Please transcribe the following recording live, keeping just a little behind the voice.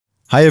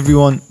Hi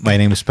everyone, my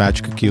name is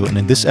Patrick Akil, and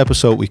in this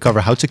episode we cover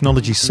how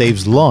technology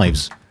saves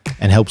lives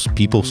and helps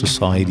people,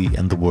 society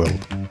and the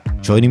world.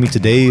 Joining me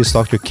today is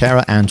Dr.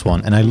 Cara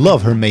Antoine, and I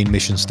love her main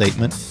mission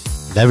statement,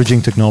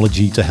 leveraging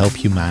technology to help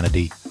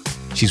humanity.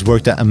 She's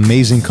worked at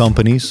amazing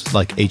companies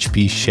like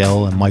HP,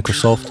 Shell and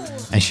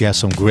Microsoft, and she has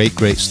some great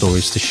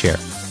stories to share.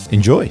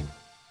 Enjoy!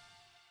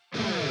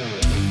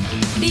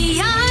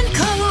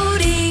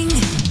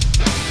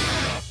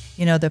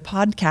 You know, the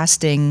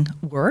podcasting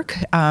work,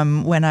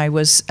 when I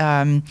was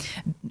in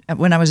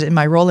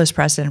my role as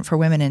president for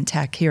Women in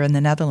Tech here in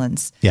the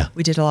Netherlands,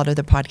 we did a lot of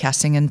the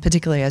podcasting, and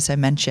particularly, as I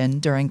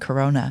mentioned, during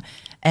Corona.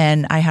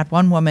 And I had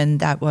one woman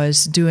that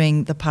was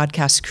doing the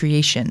podcast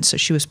creation. So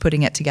she was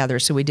putting it together.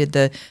 So we did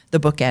the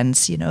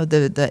bookends, you know,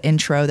 the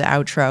intro, the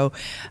outro.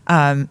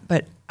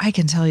 But I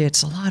can tell you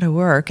it's a lot of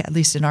work, at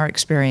least in our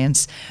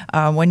experience,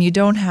 when you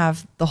don't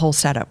have the whole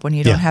setup, when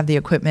you don't have the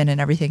equipment and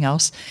everything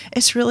else.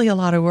 It's really a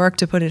lot of work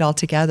to put it all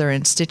together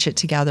and stitch it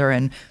together.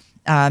 And,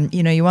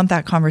 you know, you want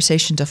that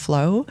conversation to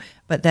flow,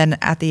 but then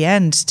at the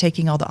end,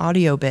 taking all the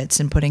audio bits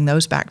and putting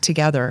those back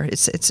together,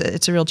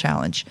 it's a real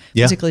challenge,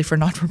 particularly for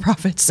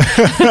not-for-profits.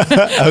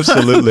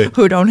 Absolutely.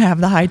 Who don't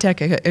have the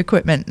high-tech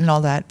equipment and all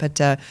that.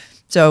 But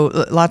so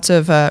lots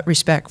of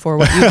respect for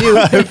what you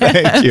do.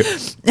 Thank you.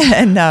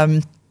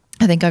 And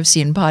I think I've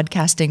seen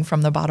podcasting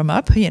from the bottom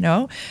up, you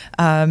know,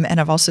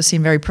 and I've also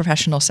seen very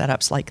professional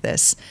setups like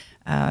this.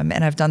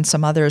 And I've done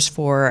some others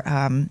for,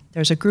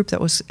 there's a group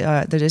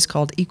that is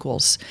called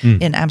Equals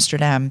in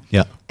Amsterdam.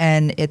 Yeah.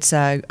 And it's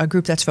a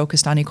group that's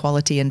focused on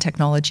equality in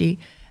technology.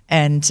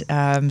 And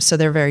so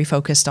they're very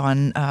focused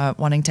on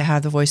wanting to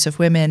have the voice of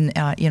women,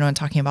 you know, and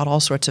talking about all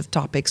sorts of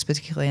topics,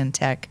 particularly in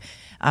tech.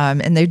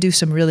 And they do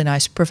some really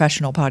nice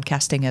professional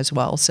podcasting as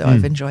well. So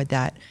I've enjoyed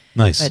that.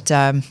 Nice. But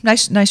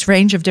nice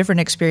range of different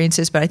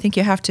experiences. But I think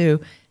you have to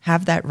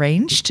have that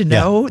range to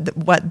know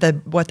what the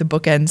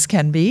bookends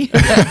can be.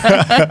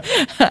 I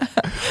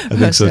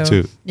think so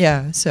too.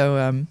 Yeah.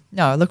 So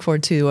no, I look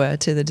forward to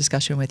the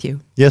discussion with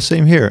you. Yeah,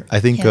 same here. I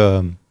think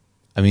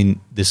I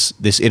mean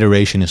this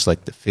iteration is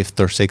like the 5th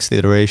or 6th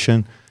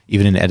iteration.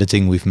 Even in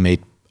editing, we've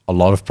made a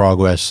lot of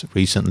progress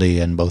recently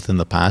and both in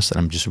the past. And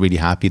I'm just really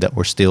happy that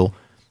we're still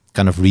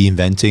kind of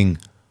reinventing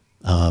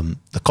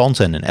the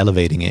content and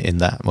elevating it in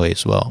that way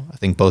as well. I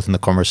think both in the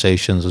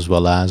conversations as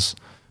well as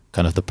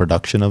kind of the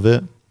production of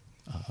it,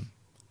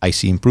 I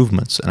see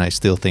improvements, and I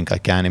still think I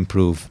can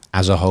improve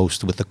as a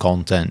host with the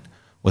content,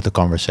 with the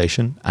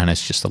conversation, and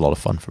it's just a lot of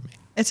fun for me.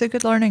 It's a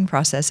good learning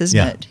process, isn't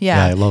it?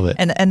 Yeah, I love it.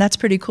 And that's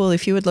pretty cool.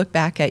 If you would look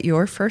back at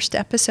your first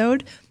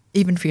episode,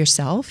 even for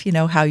yourself, you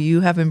know, how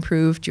you have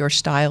improved your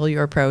style,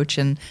 your approach,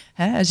 and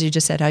as you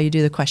just said, how you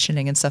do the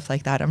questioning and stuff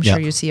like that. I'm sure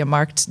you see a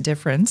marked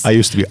difference. I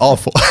used to be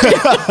awful.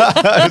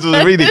 It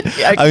was really,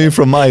 I mean,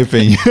 from my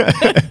opinion.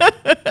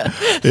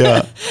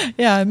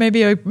 Yeah,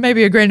 maybe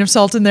a grain of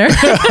salt in there.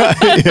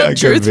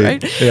 Truth,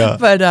 right? Yeah.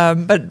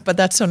 But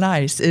that's so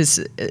nice,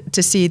 is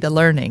to see the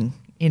learning,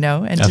 you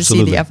know, and to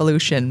see the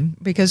evolution,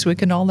 because we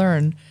can all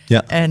learn.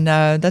 Yeah. And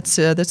that's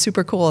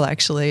super cool,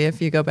 actually.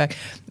 If you go back,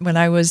 when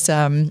I was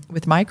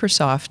with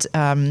Microsoft,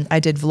 I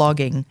did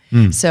vlogging.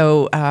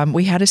 So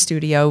we had a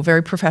studio,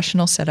 very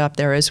professional setup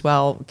there as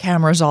well,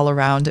 cameras all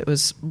around. It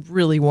was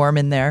really warm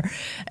in there.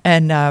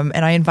 And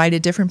I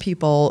invited different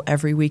people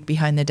every week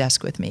behind the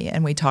desk with me,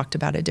 and we talked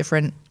about a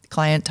different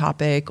client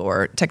topic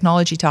or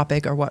technology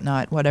topic or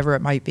whatnot, whatever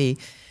it might be.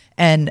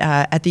 And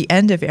at the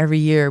end of every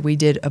year, we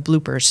did a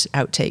bloopers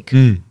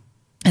outtake.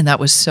 And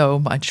that was so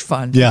much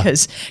fun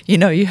because, you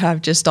know, you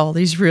have just all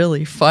these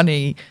really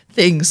funny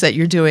things that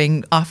you're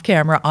doing off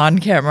camera, on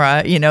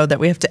camera, you know, that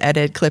we have to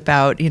edit, clip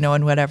out, you know,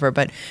 and whatever.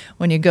 But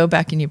when you go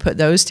back and you put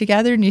those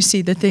together and you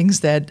see the things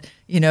that,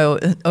 you know,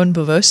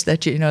 onbewust,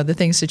 that, you know, the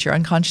things that you're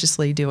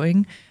unconsciously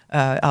doing,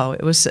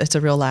 it's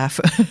a real laugh.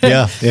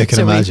 I can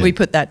imagine. We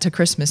put that to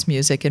Christmas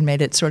music and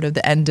made it sort of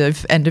the end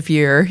of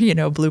year, you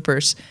know,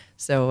 bloopers.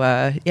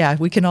 So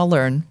we can all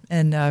learn,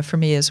 and for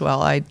me as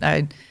well,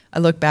 I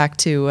look back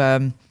to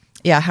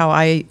how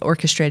I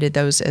orchestrated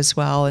those as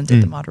well and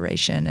did the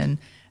moderation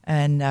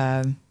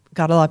and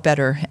got a lot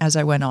better as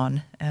I went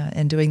on.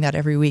 And doing that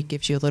every week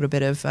gives you a little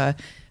bit of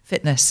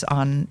fitness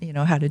on, you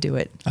know, how to do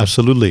it.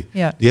 Absolutely.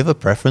 Yeah. Do you have a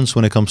preference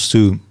when it comes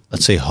to,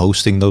 let's say,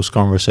 hosting those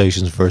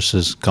conversations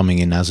versus coming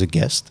in as a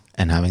guest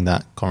and having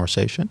that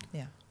conversation?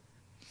 Yeah.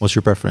 What's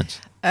your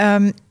preference?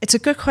 It's a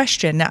good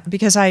question,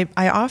 because I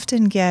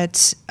often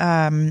get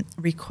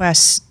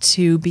requests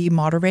to be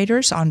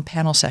moderators on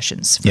panel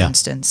sessions, for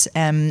instance,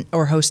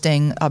 or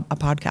hosting a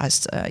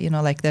podcast, you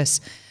know, like this,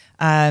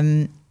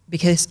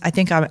 because I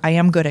think I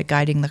am good at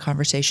guiding the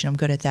conversation. I'm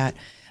good at that.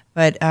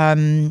 But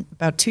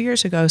about 2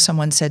 years ago,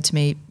 someone said to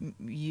me,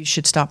 you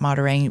should stop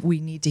moderating. We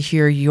need to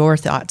hear your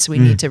thoughts. We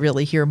need to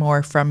really hear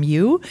more from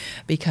you,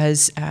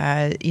 because,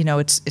 you know,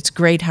 it's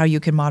great how you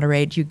can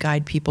moderate, you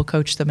guide people,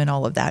 coach them and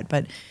all of that.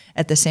 But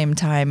at the same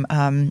time,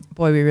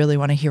 boy, we really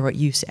want to hear what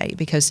you say,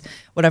 because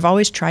what I've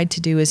always tried to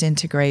do is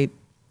integrate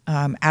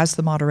as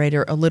the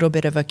moderator, a little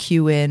bit of a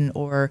cue in,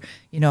 or,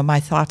 my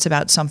thoughts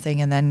about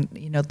something, and then,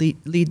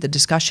 lead the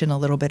discussion a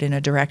little bit in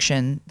a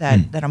direction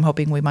that I'm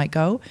hoping we might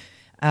go.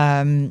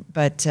 So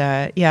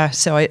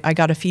I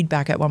got a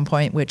feedback at one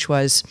point, which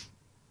was,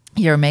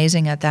 you're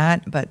amazing at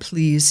that, but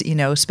please,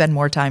 spend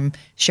more time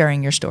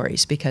sharing your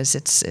stories, because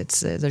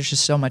it's there's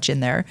just so much in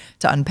there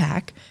to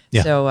unpack.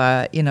 Yeah.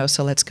 So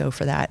so let's go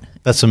for that.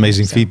 That's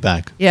amazing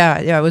feedback. Yeah,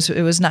 it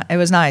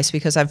was nice,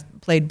 because I've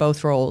played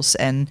both roles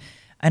and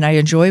I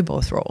enjoy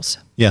both roles.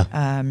 Yeah.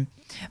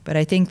 But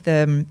I think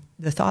the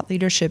thought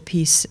leadership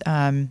piece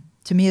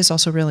to me is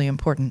also really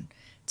important.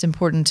 It's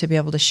important to be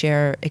able to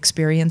share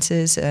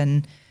experiences,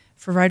 and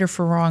for right or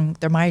for wrong,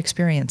 they're my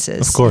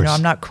experiences. Of course.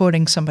 I'm not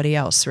quoting somebody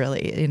else,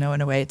 really. In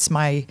a way, it's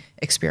my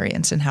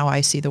experience and how I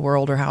see the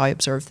world, or how I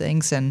observe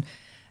things, and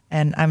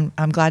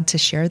I'm glad to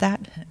share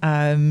that.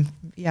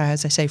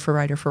 As I say, for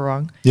right or for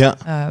wrong.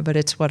 Yeah. But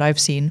it's what I've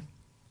seen.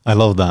 I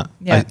love that.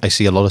 Yeah. I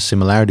see a lot of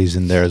similarities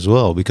in there as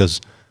well, because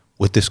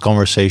with this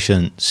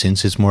conversation,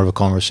 since it's more of a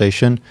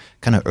conversation,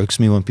 kind of irks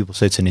me when people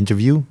say it's an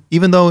interview,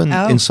 even though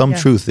in some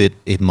truth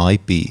it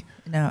might be.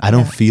 No, I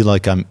don't feel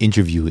like I'm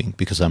interviewing,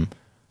 because I'm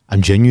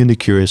genuinely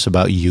curious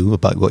about you,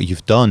 about what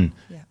you've done,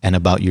 and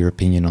about your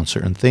opinion on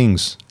certain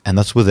things. And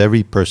that's with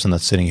every person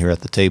that's sitting here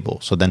at the table.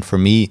 So then for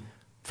me,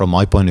 from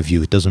my point of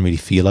view, it doesn't really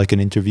feel like an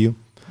interview.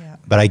 Yeah.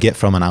 But I get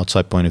from an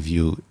outside point of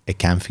view, it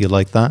can feel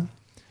like that.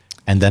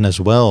 And then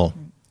as well,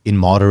 in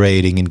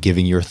moderating and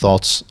giving your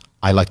thoughts,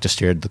 I like to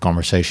steer the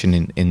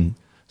conversation in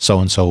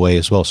so-and-so way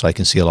as well. So I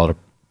can see a lot of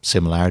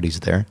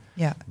similarities there.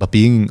 Yeah. But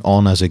being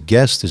on as a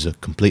guest is a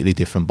completely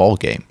different ball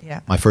game.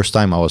 Yeah. My first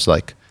time I was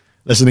like,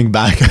 listening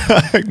back,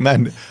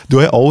 man, do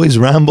I always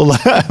ramble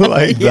like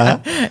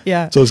that?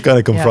 Yeah. So it's kind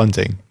of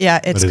confronting. Yeah,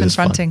 it's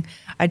confronting.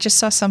 I just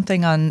saw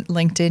something on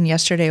LinkedIn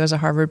yesterday. It was a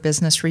Harvard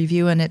Business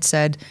Review, and it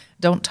said,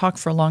 don't talk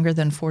for longer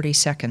than 40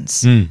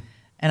 seconds.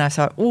 And I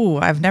thought,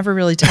 I've never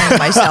really timed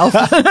myself,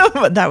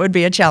 but that would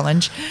be a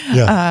challenge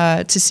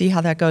to see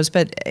how that goes.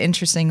 But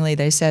interestingly,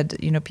 they said,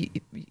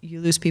 you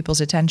lose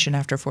people's attention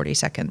after 40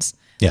 seconds.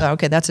 Yeah. So,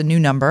 okay, that's a new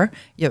number.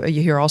 You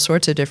hear all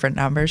sorts of different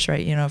numbers,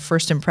 right?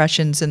 First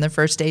impressions in the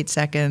first 8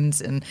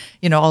 seconds, and,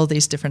 all of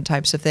these different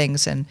types of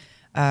things. And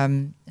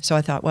so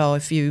I thought, well,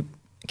 if you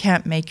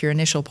can't make your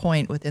initial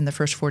point within the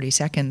first 40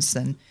 seconds,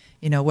 then,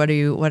 what are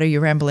you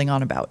rambling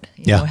on about?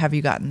 Have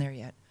you gotten there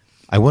yet?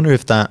 I wonder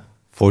if that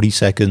 40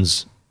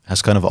 seconds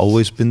has kind of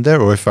always been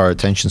there, or if our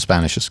attention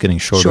span is just getting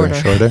shorter. And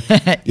shorter.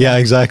 Yeah,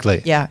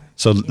 exactly. Yeah.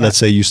 So let's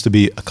say it used to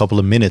be a couple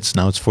of minutes,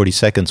 now it's 40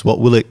 seconds. What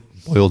will it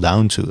boil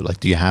down to? Like,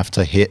 do you have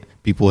to hit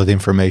people with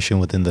information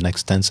within the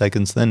next 10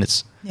 seconds? Then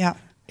it's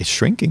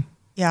shrinking.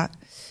 Yeah.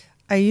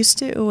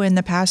 In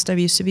the past, I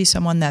used to be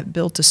someone that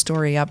built a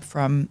story up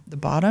from the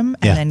bottom,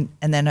 and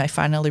then I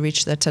finally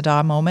reached the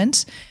ta-da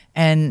moment.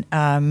 And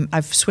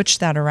I've switched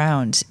that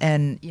around,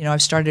 and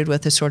I've started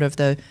with the sort of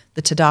the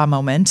ta-da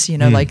moment,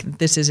 like,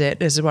 this is it,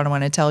 this is what I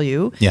want to tell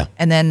you,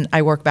 and then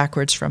I work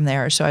backwards from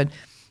there. So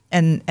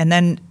and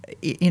then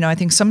I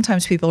think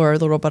sometimes people are a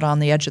little bit on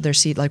the edge of their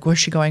seat, like, where's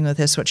she going with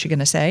this? What's she going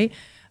to say?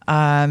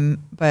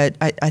 But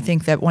I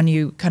think that when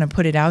you kind of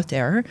put it out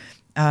there,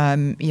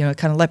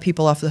 kind of let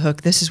people off the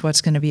hook. This is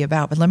what's going to be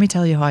about, but let me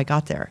tell you how I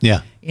got there.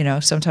 Yeah,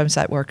 sometimes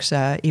that works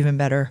even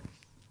better.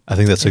 I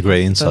think that's a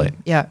great insight.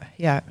 Yeah.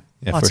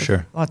 Yeah, for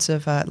sure. Lots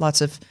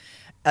of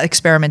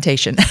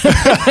experimentation.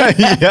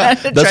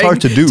 That's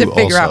hard to do. To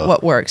figure out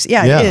what works.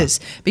 Yeah, it is,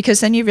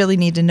 because then you really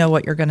need to know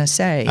what you're going to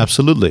say.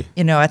 Absolutely.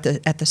 At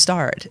the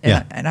start.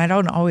 And I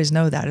don't always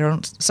know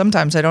that.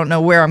 Sometimes I don't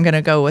know where I'm going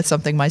to go with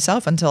something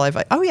myself until I've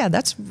like,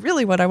 that's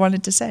really what I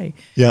wanted to say.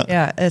 Yeah.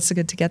 Yeah, it's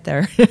good to get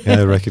there. Yeah,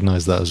 I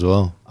recognize that as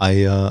well.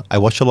 I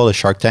watch a lot of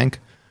Shark Tank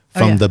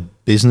from the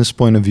business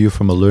point of view,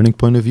 from a learning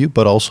point of view,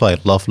 but also I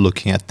love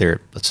looking at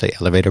their, let's say,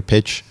 elevator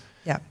pitch.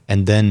 Yeah.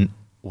 And then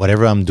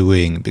whatever I'm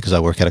doing, because I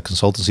work at a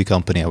consultancy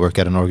company, I work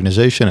at an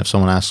organization, if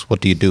someone asks,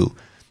 what do you do?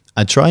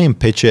 I try and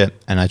pitch it,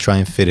 and I try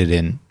and fit it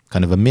in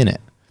kind of a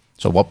minute.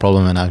 So what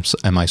problem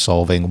am I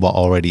solving? What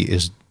already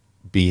is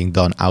being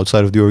done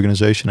outside of the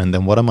organization? And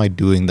then what am I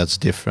doing that's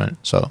different?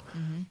 So,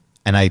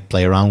 and I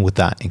play around with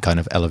that in kind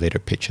of elevator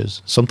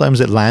pitches. Sometimes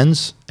it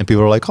lands, and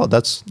people are like, oh,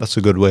 that's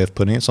a good way of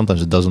putting it.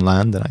 Sometimes it doesn't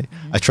land, and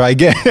I try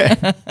again.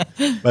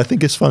 But I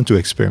think it's fun to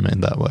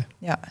experiment that way.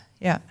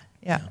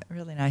 Yeah,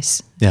 really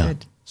nice. Yeah.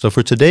 Good. So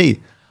for today,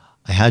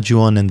 I had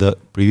you on in the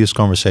previous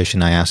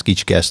conversation. I asked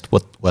each guest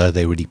what are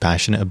they really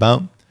passionate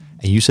about.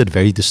 And you said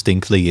very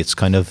distinctly, it's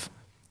kind of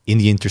in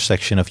the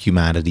intersection of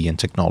humanity and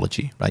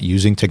technology, right?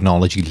 Using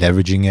technology,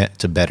 leveraging it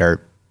to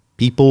better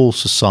people,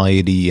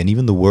 society, and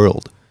even the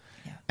world.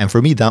 Yeah. And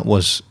for me,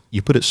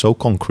 you put it so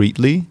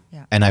concretely.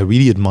 Yeah. And I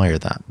really admire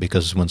that,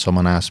 because when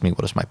someone asks me,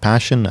 what is my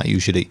passion? I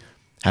usually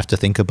have to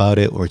think about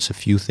it, or it's a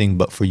few things.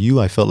 But for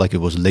you, I felt like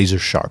it was laser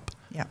sharp.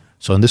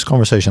 So in this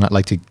conversation, I'd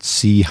like to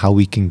see how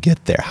we can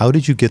get there. How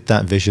did you get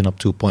that vision up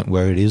to a point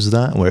where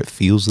it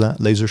feels that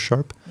laser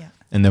sharp? Yeah.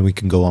 And then we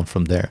can go on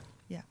from there.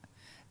 Yeah,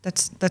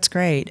 that's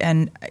great.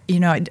 And,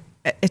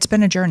 it's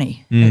been a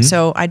journey.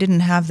 So I didn't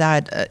have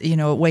that,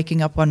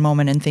 waking up one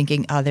moment and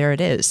thinking, oh, there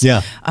it is.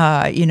 Yeah.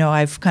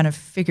 I've kind of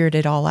figured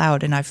it all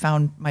out, and I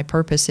found my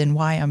purpose in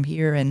why I'm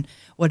here and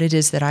what it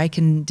is that I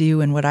can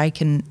do and what I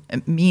can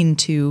mean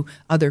to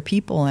other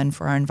people and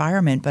for our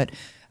environment. But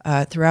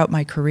throughout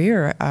my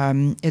career,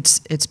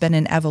 it's been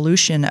an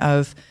evolution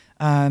of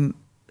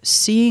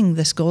seeing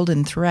this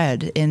golden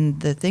thread in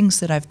the things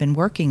that I've been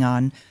working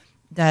on,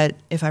 that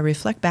if I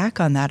reflect back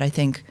on that, I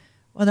think,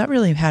 well, that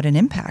really had an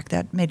impact.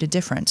 That made a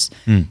difference.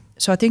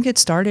 So I think it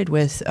started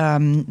with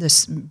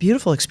this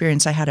beautiful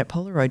experience I had at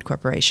Polaroid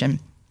Corporation,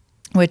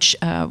 which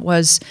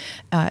was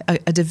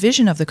a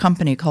division of the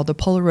company called the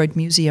Polaroid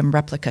Museum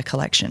Replica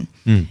Collection.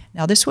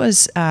 Now, this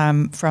was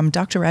from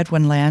Dr.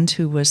 Edwin Land,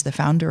 who was the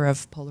founder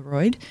of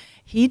Polaroid.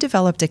 He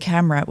developed a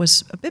camera. It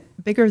was a bit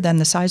bigger than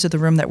the size of the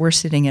room that we're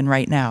sitting in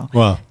right now.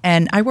 Wow.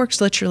 And I worked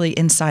literally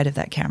inside of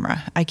that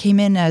camera. I came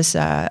in as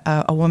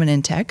a woman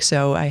in tech,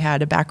 so I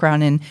had a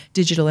background in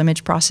digital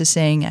image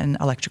processing and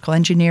electrical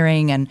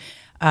engineering.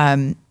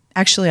 And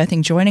actually, I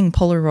think joining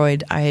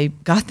Polaroid, I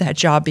got that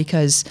job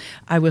because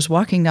I was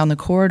walking down the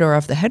corridor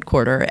of the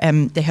headquarters,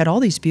 and they had all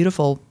these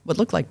beautiful, what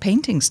looked like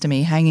paintings to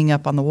me, hanging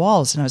up on the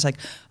walls. And I was like,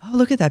 oh,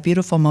 look at that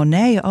beautiful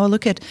Monet. Oh,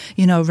 look at,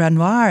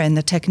 Renoir and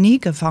the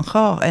technique of Van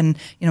Gogh. And,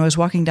 I was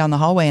walking down the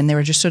hallway, and they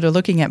were just sort of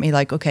looking at me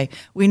like, okay,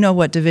 we know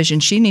what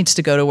division she needs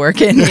to go to work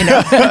in,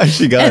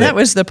 She got and it. that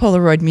was the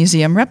Polaroid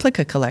Museum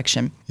Replica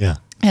Collection. Yeah.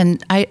 And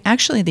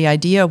the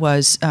idea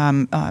was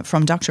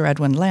from Dr.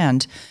 Edwin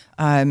Land,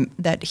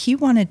 that he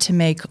wanted to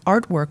make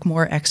artwork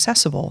more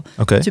accessible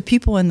to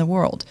people in the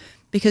world.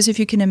 Because if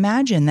you can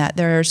imagine that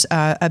there's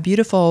a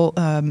beautiful,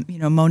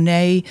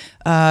 Monet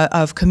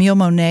of Camille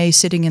Monet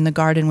sitting in the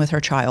garden with her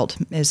child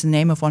is the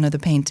name of one of the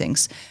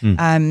paintings,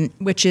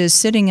 which is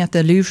sitting at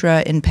the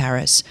Louvre in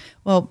Paris.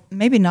 Well,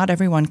 maybe not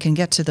everyone can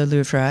get to the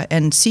Louvre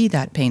and see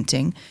that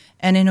painting.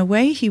 And in a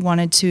way, he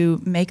wanted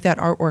to make that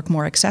artwork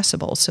more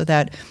accessible so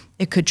that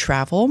it could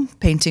travel.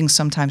 Paintings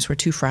sometimes were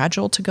too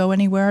fragile to go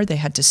anywhere. They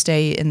had to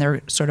stay in their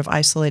sort of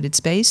isolated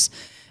space.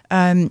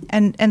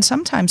 And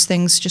sometimes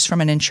things just from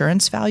an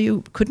insurance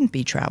value couldn't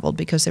be traveled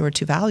because they were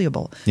too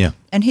valuable. Yeah.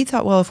 And he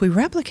thought, well, if we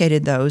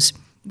replicated those,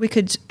 we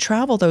could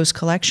travel those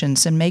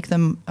collections and make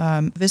them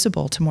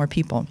visible to more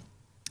people.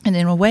 And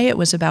in a way, it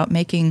was about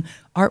making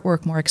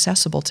artwork more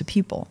accessible to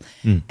people.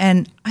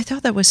 And I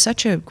thought that was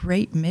such a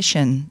great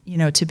mission,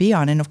 to be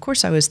on. And of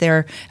course, I was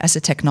there as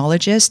a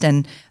technologist,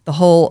 and the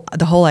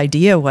whole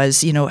idea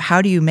was, how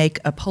do you make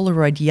a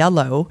Polaroid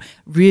yellow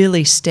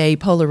really stay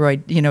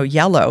Polaroid,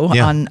 yellow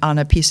on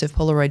a piece of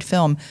Polaroid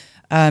film?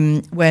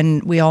 When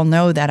we all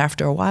know that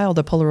after a while,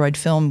 the Polaroid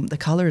film, the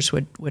colors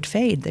would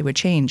fade, they would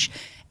change.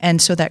 And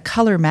so that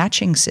color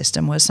matching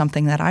system was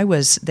something that I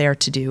was there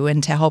to do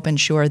and to help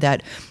ensure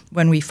that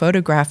when we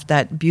photographed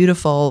that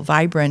beautiful,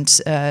 vibrant,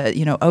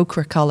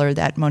 ochre color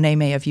that Monet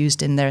may have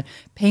used in their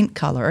paint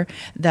color,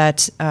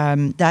 that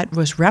that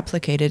was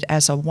replicated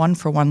as a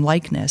one-for-one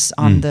likeness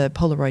on the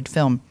Polaroid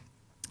film.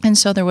 And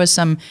so there was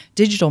some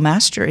digital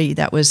mastery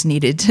that was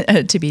needed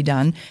to be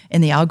done in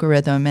the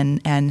algorithm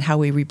and how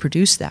we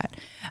reproduce that.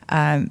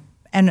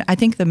 And I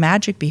think the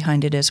magic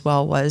behind it as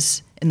well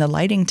was in the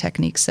lighting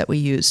techniques that we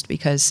used,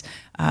 because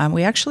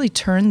we actually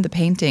turned the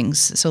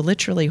paintings, so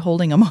literally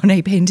holding a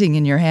Monet painting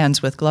in your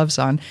hands with gloves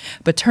on,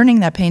 but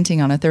turning that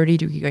painting on a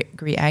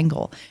 30-degree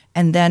angle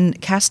and then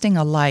casting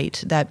a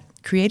light that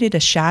created a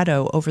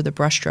shadow over the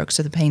brushstrokes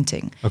of the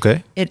painting.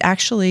 Okay. It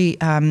actually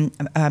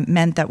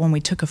meant that when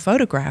we took a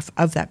photograph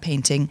of that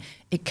painting,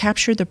 it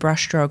captured the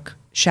brushstroke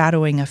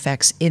shadowing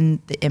effects in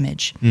the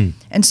image.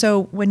 And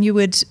so when you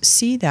would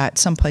see that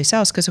someplace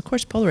else, because of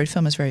course Polaroid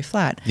film is very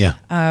flat,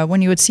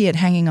 when you would see it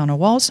hanging on a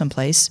wall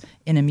someplace,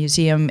 in a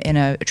museum, in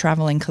a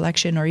traveling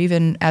collection, or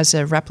even as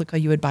a replica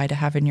you would buy to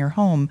have in your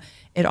home,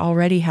 it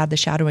already had the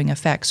shadowing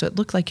effect. So it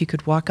looked like you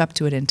could walk up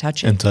to it and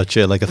touch it. And touch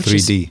it like a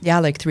 3D.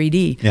 Like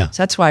 3D. Yeah.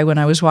 So that's why when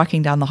I was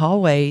walking down the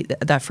hallway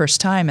that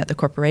first time at the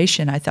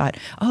corporation, I thought,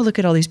 oh, look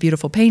at all these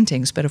beautiful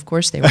paintings. But of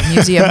course, they were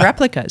museum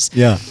replicas.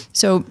 Yeah.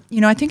 So,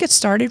 I think it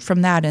started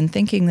from that and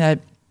thinking that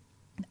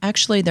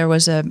actually there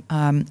was a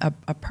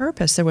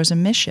purpose, there was a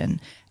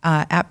mission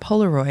at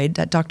Polaroid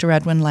that Dr.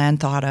 Edwin Land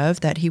thought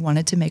of, that he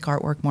wanted to make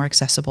artwork more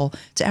accessible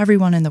to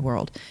everyone in the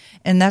world.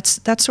 And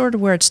that's sort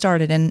of where it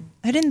started. And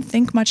I didn't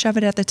think much of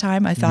it at the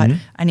time. I thought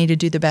I need to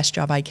do the best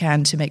job I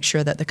can to make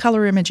sure that the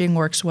color imaging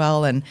works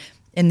well. And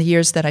in the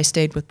years that I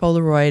stayed with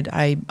Polaroid,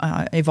 I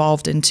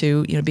evolved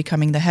into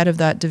becoming the head of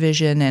that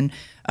division and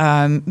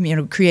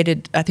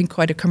created, I think,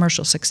 quite a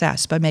commercial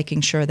success by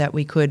making sure that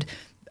we could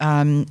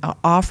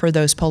offer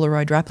those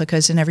Polaroid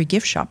replicas in every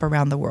gift shop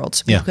around the world,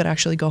 so people could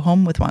actually go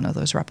home with one of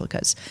those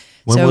replicas.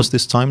 When was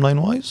this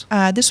timeline-wise?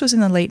 This was in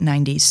the late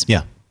 90s.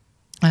 Yeah.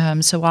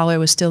 So while I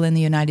was still in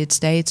the United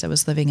States, I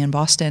was living in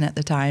Boston at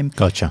the time.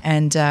 Gotcha.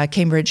 And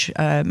Cambridge,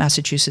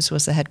 Massachusetts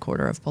was the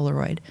headquarters of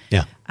Polaroid.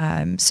 Yeah.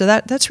 So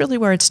that's really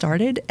where it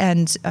started.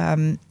 And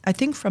I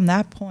think from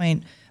that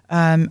point,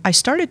 I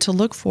started to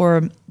look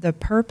for the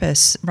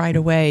purpose right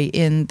away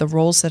in the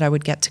roles that I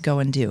would get to go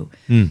and do.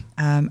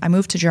 I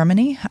moved to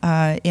Germany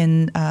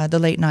in the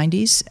late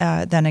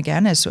 90s. Then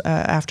again,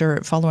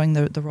 after following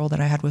the role that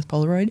I had with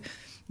Polaroid,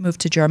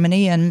 moved to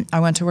Germany and I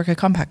went to work at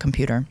Compaq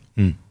Computer.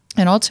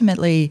 And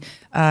ultimately,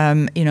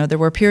 there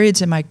were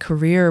periods in my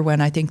career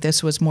when I think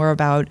this was more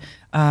about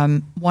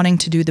wanting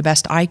to do the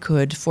best I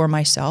could for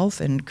myself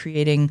and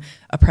creating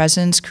a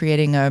presence,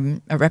 creating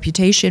a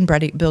reputation,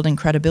 building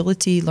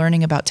credibility,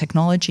 learning about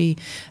technology,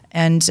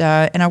 and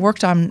I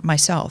worked on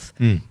myself.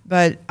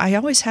 But I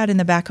always had in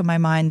the back of my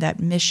mind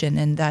that mission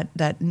and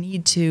that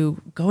need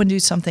to go and do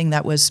something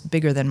that was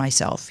bigger than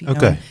myself. You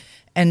know?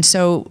 And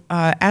so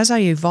as I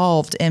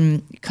evolved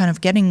and kind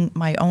of getting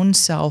my own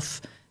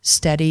self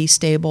steady,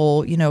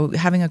 stable,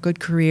 having a good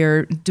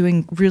career,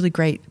 doing really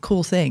great,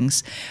 cool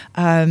things,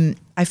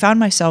 I found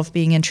myself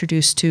being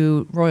introduced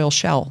to Royal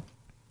Shell.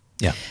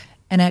 Yeah.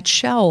 And at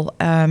Shell,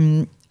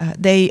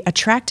 they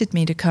attracted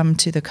me to come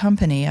to the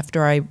company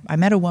after I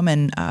met a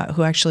woman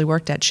who actually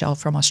worked at Shell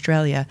from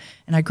Australia.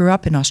 And I grew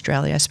up in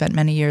Australia. I spent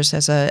many years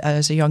as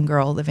a young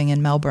girl living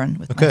in Melbourne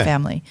with my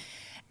family.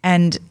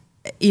 And,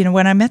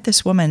 when I met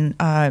this woman,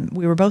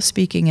 we were both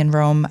speaking in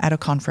Rome at a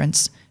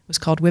conference. It was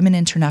called Women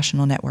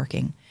International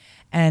Networking.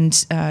 And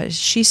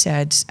she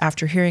said,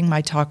 after hearing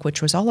my talk,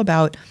 which was all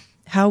about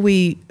how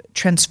we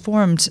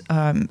transformed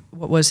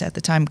what was at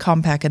the time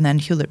Compaq and then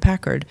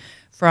Hewlett-Packard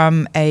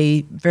from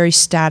a very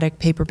static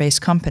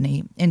paper-based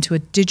company into a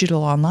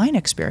digital online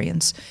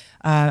experience.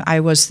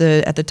 I was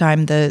at the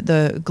time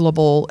the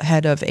global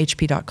head of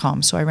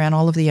HP.com, so I ran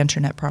all of the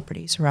internet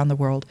properties around the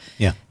world.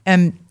 Yeah.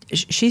 And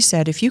she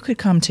said, if you could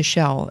come to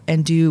Shell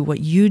and do what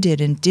you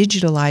did in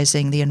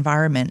digitalizing the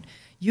environment,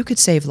 you could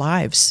save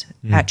lives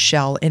at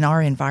Shell in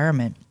our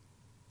environment.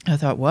 I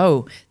thought,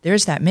 whoa,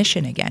 there's that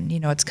mission again.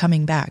 It's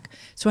coming back.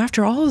 So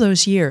after all of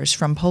those years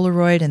from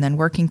Polaroid and then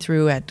working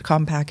through at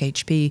Compaq,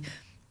 HP,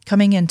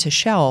 coming into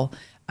Shell,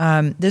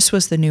 this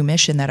was the new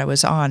mission that I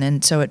was on.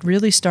 And so it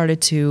really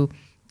started to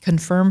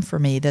confirm for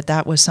me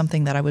that was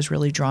something that I was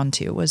really drawn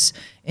to, was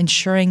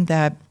ensuring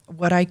that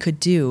what I could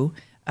do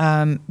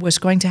was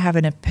going to have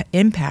an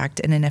impact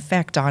and an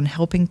effect on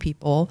helping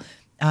people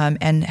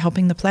and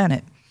helping the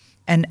planet.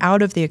 And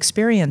out of the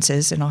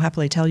experiences, and I'll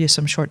happily tell you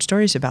some short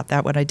stories about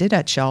that, what I did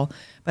at Shell,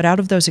 but out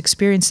of those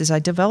experiences, I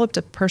developed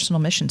a personal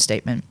mission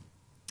statement.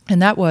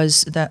 And that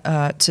was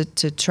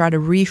to try to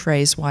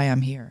rephrase why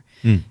I'm here.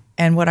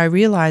 And what I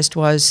realized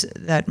was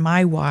that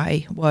my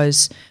why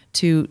was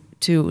to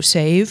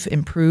save,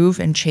 improve,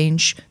 and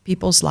change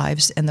people's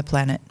lives and the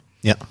planet.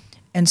 Yeah.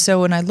 And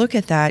so when I look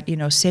at that,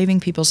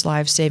 saving people's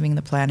lives, saving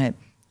the planet,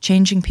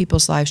 changing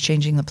people's lives,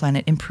 changing the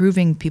planet,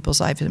 improving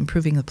people's lives,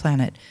 improving the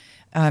planet,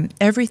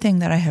 everything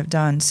that I have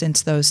done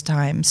since those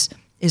times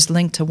is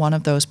linked to one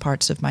of those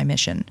parts of my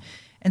mission.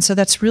 And so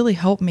that's really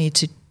helped me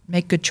to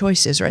make good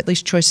choices, or at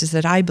least choices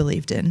that I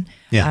believed in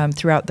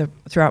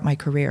throughout my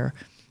career,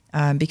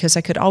 because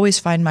I could always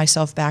find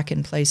myself back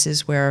in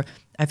places where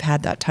I've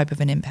had that type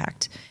of an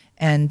impact.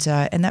 And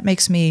that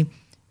makes me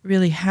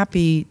really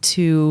happy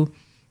to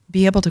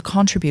be able to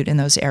contribute in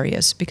those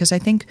areas, because I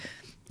think,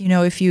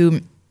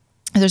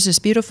 there's this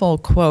beautiful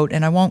quote,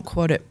 and I won't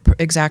quote it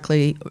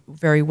exactly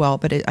very well,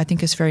 but I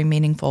think it's very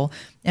meaningful.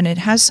 And it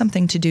has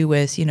something to do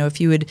with, if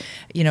you would,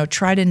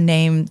 try to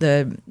name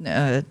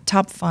the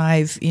top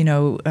 5,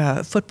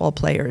 football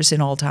players in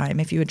all time,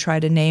 if you would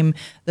try to name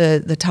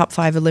the top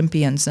 5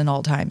 Olympians in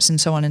all times, and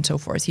so on and so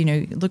forth,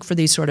 look for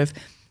these sort of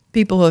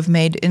people who have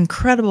made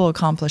incredible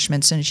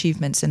accomplishments and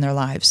achievements in their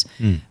lives.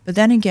 But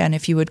then again,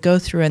 if you would go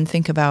through and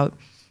think about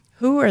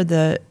who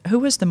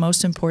was the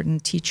most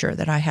important teacher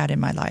that I had in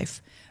my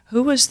life,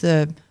 who was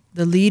the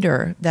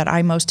leader that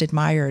I most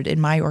admired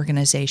in my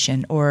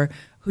organization, or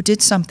who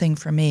did something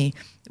for me,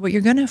 what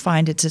you're going to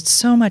find is it's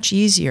so much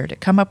easier to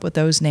come up with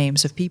those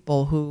names of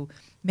people who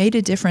made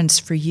a difference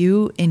for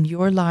you in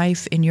your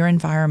life, in your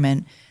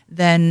environment,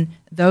 than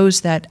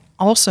those that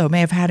also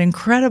may have had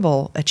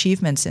incredible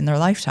achievements in their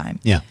lifetime.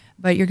 Yeah.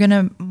 But you're going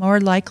to more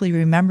likely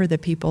remember the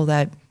people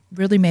that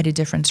really made a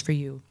difference for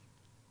you.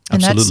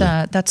 And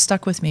that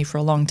stuck with me for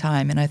a long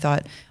time. And I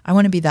thought, I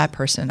want to be that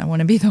person. I want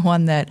to be the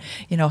one that,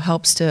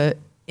 helps to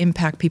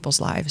impact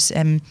people's lives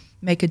and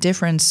make a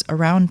difference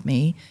around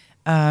me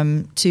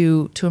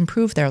to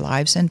improve their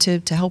lives and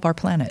to help our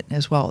planet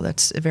as well.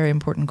 That's a very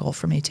important goal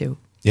for me too.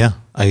 Yeah,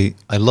 I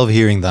love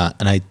hearing that.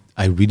 And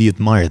I really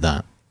admire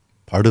that.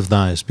 Part of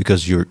that is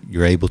because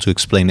you're able to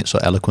explain it so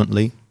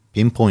eloquently,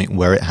 pinpoint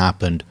where it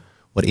happened,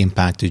 what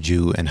impacted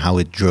you, and how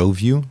it drove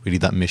you, really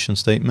that mission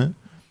statement.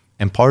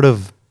 And part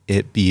of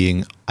it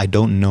being, I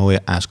don't know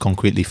it as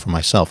concretely for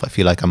myself. I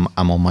feel like I'm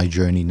on my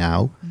journey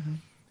now,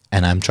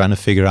 and I'm trying to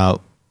figure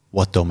out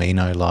what domain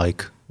I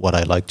like, what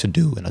I like to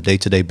do on a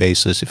day-to-day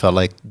basis. If I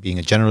like being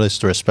a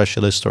generalist or a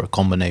specialist or a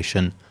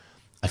combination,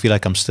 I feel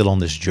like I'm still on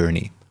this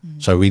journey.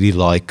 So I really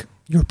like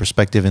your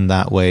perspective in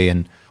that way.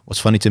 And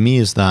what's funny to me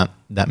is that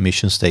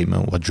mission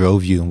statement, what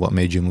drove you and what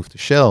made you move to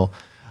Shell,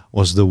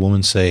 was the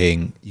woman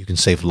saying, you can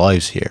save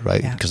lives here,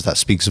 right? Yeah. Because that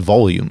speaks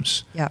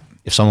volumes. Yeah.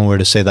 if someone were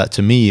to say that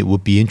to me, it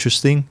would be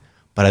interesting.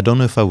 But I don't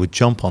know if I would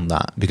jump on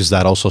that, because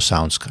that also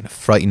sounds kind of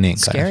frightening,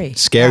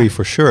 scary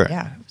for sure.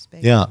 Yeah, it was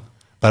big. Yeah,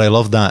 but I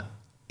love that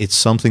it's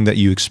something that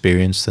you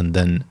experienced and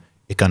then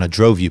it kind of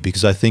drove you,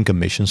 because I think a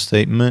mission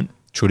statement,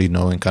 truly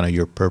knowing kind of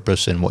your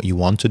purpose and what you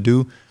want to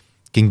do,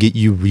 can get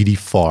you really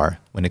far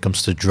when it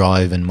comes to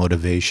drive and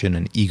motivation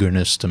and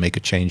eagerness to make a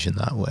change in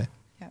that way.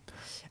 Yeah.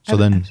 So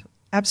then...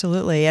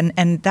 Absolutely,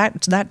 and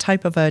that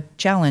type of a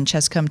challenge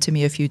has come to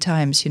me a few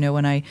times. You know,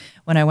 when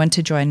I went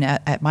to join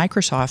at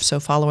Microsoft, so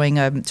following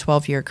a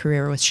 12-year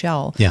career with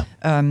Shell,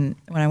 when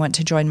I went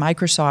to join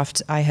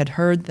Microsoft, I had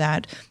heard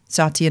that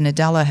Satya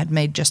Nadella had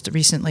made just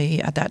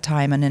recently at that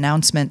time an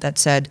announcement that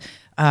said,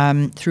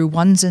 through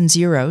ones and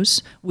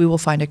zeros, we will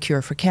find a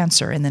cure for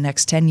cancer in the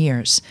next 10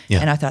 years. Yeah.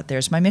 And I thought,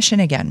 there's my mission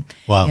again.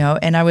 Wow. You know,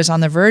 and I was on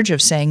the verge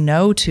of saying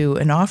no to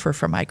an offer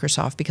from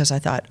Microsoft, because I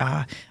thought,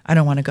 I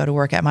don't want to go to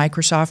work at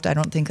Microsoft. I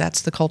don't think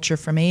that's the culture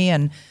for me.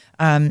 And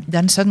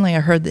then suddenly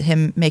I heard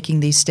him making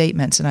these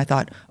statements, and I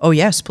thought, oh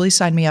yes, please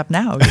sign me up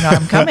now. You know,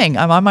 I'm coming.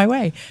 I'm on my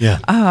way. Yeah.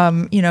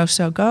 You know,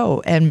 so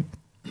go. And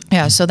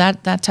yeah, so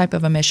that type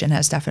of a mission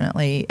has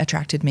definitely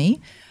attracted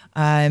me.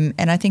 And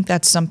I think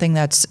that's something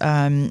that's,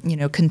 you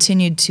know,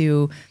 continued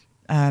to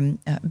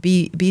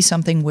be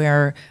something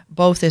where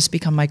both has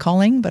become my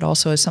calling, but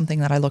also is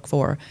something that I look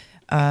for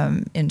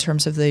in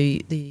terms of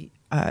the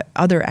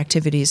other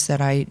activities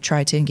that I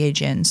try to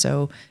engage in.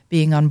 So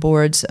being on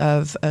boards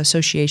of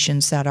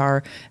associations that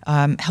are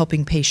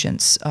helping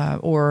patients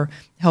or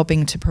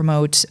helping to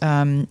promote,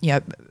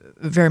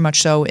 very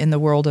much so in the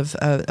world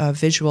of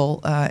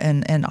visual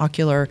and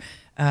ocular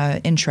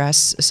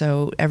interests,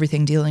 so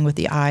everything dealing with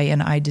the eye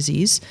and eye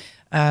disease,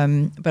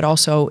 but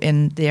also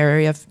in the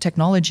area of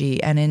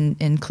technology and in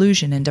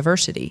inclusion and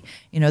diversity.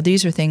 You know,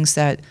 these are things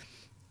that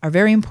are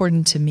very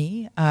important to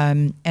me,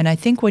 and I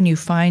think when you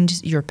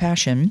find your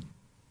passion,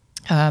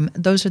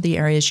 those are the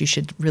areas you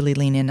should really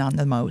lean in on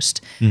the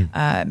most.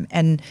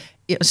 And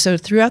so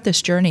throughout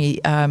this journey,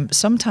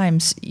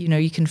 sometimes, you know,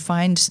 you can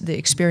find the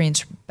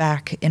experience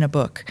back in a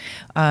book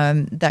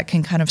that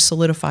can kind of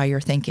solidify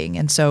your thinking.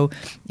 And so,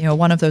 you know,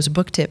 one of those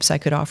book tips I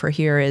could offer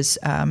here is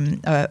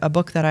a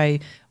book that I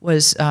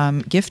was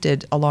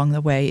gifted along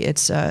the way.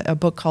 It's a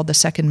book called The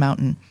Second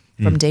Mountain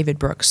from David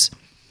Brooks.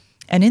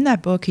 And in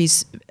that book,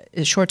 he's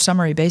a short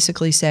summary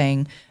basically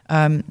saying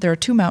there are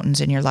two mountains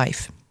in your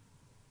life.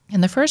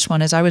 And the first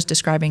one, as I was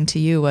describing to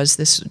you, was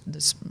this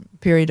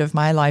period of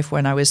my life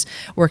when I was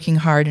working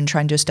hard and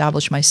trying to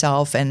establish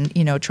myself and,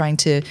 you know, trying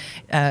to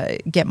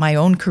get my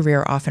own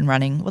career off and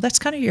running. Well, that's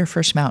kind of your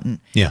first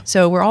mountain. Yeah.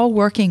 So we're all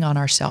working on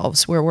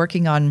ourselves. We're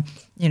working on,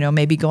 you know,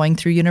 maybe going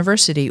through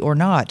university or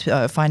not,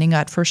 finding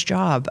that first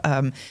job,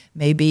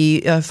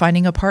 maybe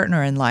finding a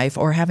partner in life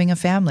or having a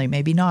family,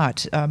 maybe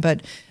not,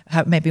 but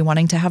maybe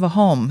wanting to have a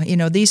home. You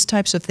know, these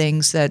types of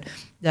things that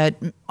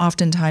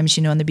oftentimes,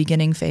 you know, in the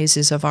beginning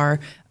phases of our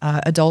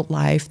adult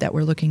life that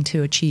we're looking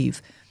to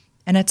achieve.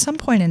 And at some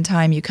point in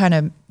time, you kind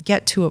of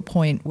get to a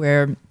point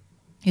where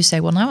you say,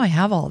 well, now I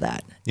have all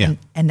that. Yeah.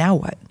 And now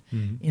what?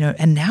 You know,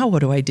 and now what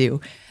do I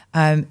do?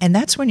 And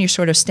that's when you're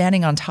sort of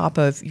standing on top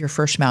of your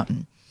first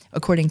mountain,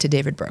 according to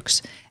David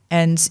Brooks.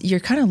 And you're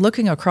kind of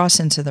looking across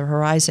into the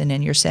horizon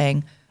and you're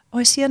saying, oh,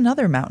 I see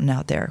another mountain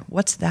out there.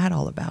 What's that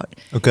all about?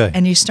 Okay.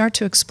 And you start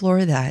to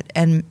explore that.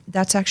 And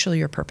that's actually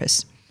your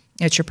purpose.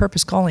 It's your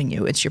purpose calling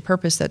you. It's your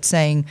purpose that's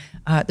saying,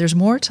 there's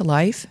more to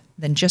life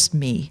than just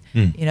me.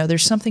 You know,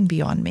 there's something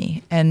beyond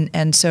me.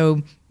 And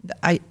so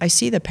I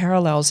see the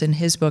parallels in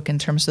his book in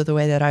terms of the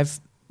way that I've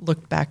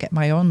looked back at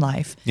my own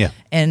life. Yeah.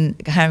 And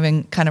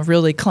having kind of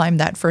really climbed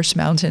that first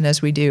mountain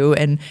as we do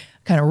and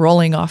kind of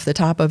rolling off the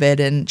top of it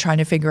and trying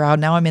to figure out,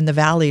 now I'm in the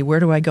valley, where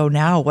do I go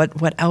now?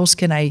 What else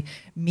can I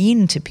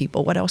mean to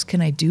people? What else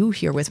can I do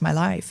here with my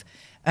life?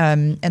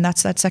 And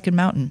that's that second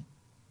mountain.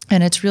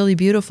 And it's really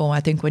beautiful,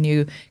 I think, when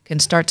you can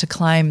start to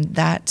climb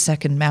that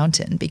second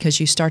mountain, because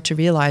you start to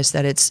realize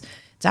that it's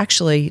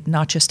actually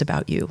not just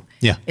about you.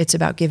 Yeah. It's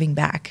about giving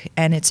back,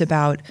 and it's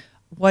about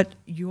what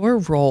your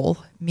role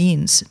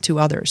means to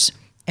others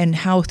and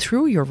how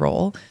through your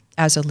role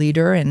as a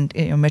leader and,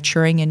 you know,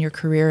 maturing in your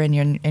career and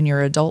in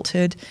your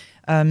adulthood,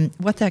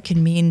 what that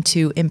can mean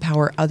to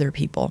empower other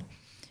people.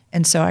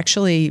 And so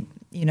actually,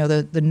 you know,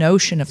 the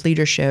notion of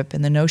leadership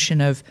and the notion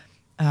of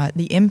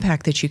the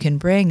impact that you can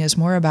bring is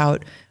more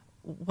about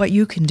what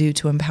you can do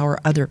to empower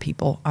other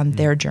people on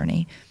their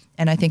journey.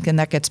 And I think then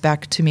that gets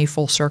back to me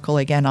full circle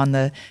again on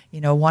the, you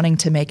know, wanting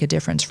to make a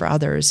difference for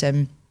others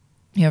and,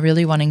 you know,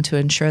 really wanting to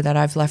ensure that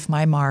I've left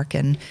my mark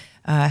and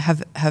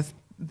have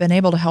been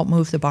able to help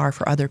move the bar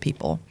for other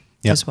people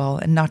as well,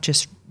 and not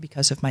just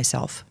because of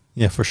myself.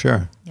 Yeah, for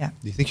sure. Yeah.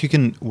 Do you think you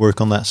can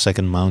work on that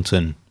second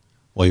mountain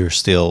while you're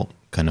still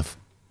kind of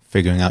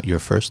figuring out your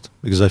first?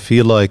 Because I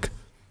feel like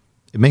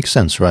it makes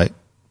sense, right?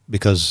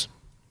 Because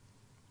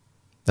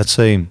let's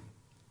say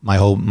my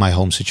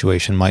home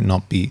situation might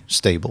not be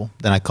stable.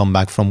 Then I come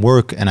back from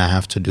work and I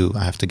have to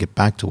get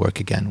back to work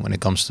again when it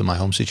comes to my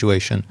home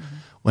situation.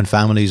 When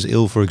family is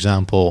ill, for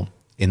example,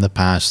 in the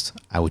past,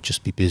 I would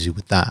just be busy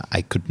with that.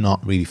 I could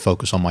not really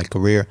focus on my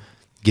career.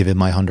 give it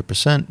my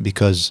 100%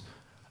 because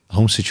the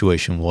home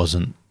situation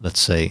wasn't, let's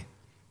say,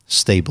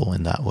 stable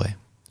in that way.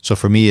 So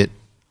for me,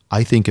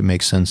 I think it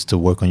makes sense to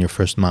work on your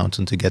first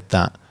mountain, to get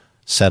that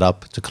set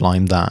up, to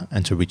climb that,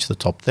 and to reach the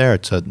top there,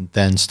 to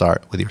then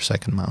start with your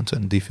second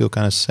mountain. Do you feel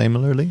kind of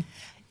similarly?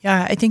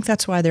 Yeah, I think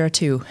that's why there are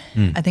two.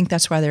 I think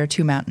that's why there are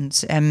two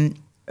mountains. And,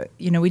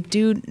 we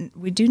do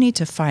need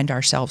to find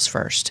ourselves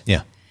first.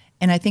 Yeah.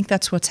 And I think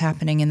that's what's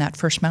happening in that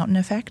first mountain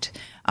effect,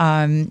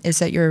 is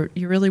that you're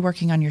really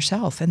working on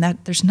yourself, and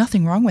that there's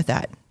nothing wrong with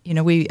that.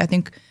 I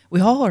think we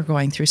all are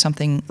going through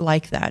something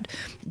like that.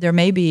 There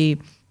may be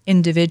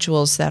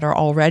individuals that are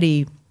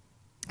already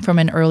from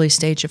an early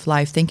stage of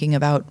life thinking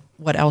about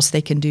what else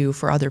they can do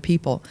for other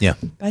people. Yeah.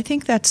 But I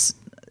think that's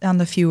on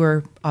the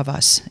fewer of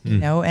us,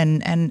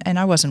 and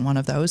I wasn't one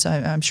of those.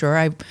 I'm sure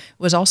I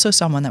was also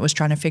someone that was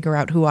trying to figure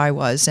out who I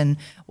was and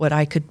what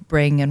I could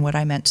bring and what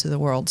I meant to the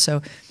world.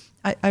 So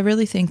I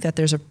really think that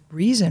there's a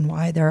reason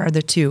why there are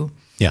the two.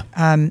 Yeah.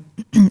 And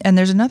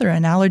there's another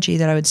analogy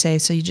that I would say.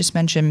 So you just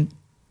mentioned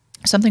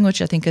something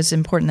which I think is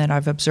important that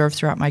I've observed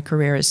throughout my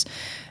career is,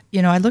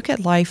 I look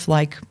at life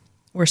like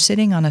we're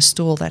sitting on a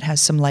stool that has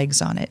some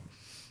legs on it.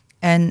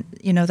 And,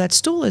 that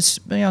stool is,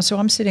 so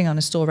I'm sitting on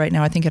a stool right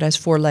now. I think it has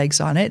 4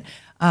 legs on it.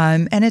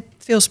 And it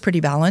feels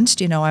pretty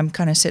balanced. I'm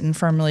kind of sitting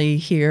firmly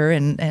here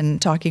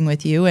and talking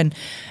with you. And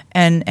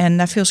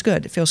that feels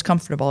good. It feels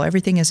comfortable.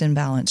 Everything is in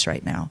balance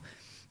right now.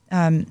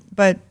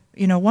 But,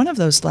 one of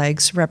those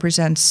legs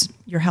represents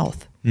your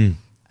health.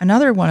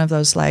 Another one of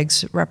those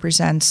legs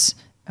represents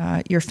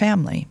your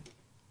family.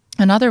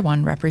 Another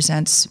one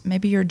represents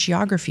maybe your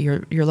geography,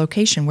 your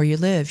location, where you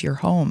live, your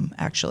home,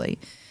 actually.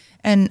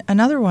 And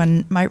another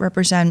one might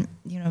represent,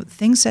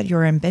 things that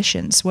your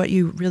ambitions, what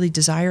you really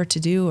desire to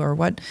do, or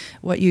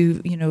what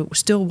you,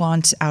 still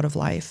want out of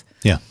life.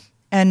 Yeah.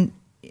 And,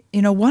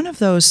 one of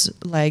those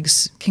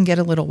legs can get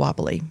a little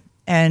wobbly.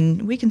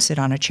 And we can sit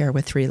on a chair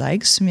with 3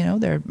 legs.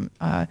 There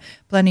are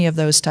plenty of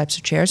those types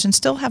of chairs and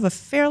still have a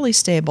fairly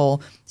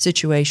stable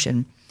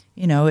situation.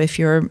 If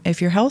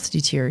your health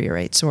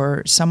deteriorates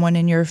or someone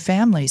in your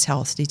family's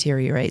health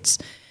deteriorates,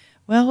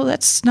 well,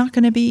 that's not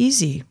going to be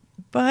easy.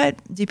 But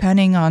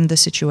depending on the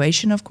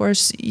situation, of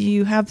course,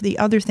 you have the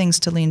other things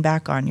to lean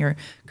back on: your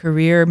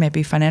career,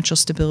 maybe financial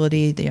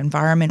stability, the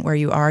environment where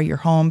you are, your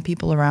home,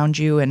 people around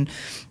you, and,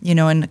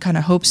 and kind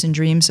of hopes and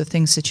dreams of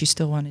things that you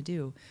still want to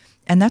do.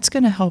 And that's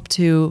going to help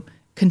to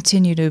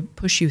continue to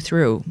push you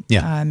through.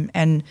 Yeah.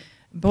 And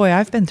boy,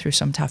 I've been through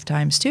some tough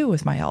times too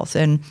with my health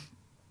and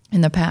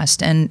in the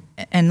past. And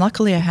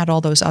luckily I had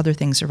all those other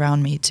things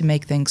around me to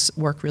make things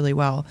work really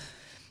well.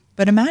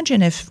 But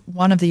imagine if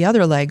one of the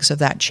other legs of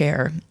that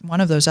chair,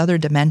 one of those other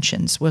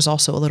dimensions, was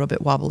also a little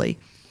bit wobbly.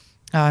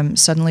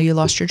 Suddenly you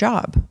lost your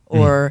job,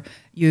 or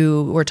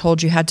you were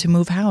told you had to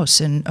move house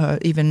and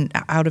even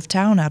out of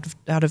town,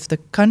 out of the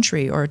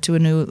country, or to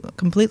a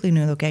completely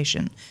new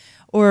location,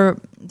 or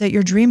that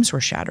your dreams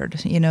were shattered.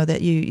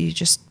 That you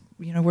just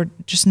were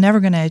just never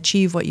going to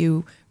achieve what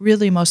you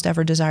really most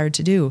ever desired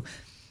to do.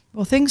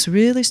 Well, things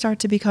really start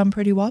to become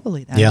pretty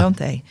wobbly then, don't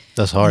they?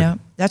 That's hard.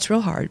 That's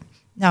real hard.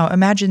 Now,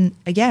 imagine,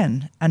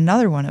 again,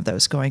 another one of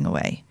those going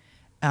away.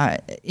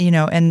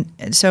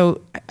 And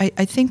so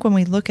I think when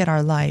we look at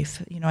our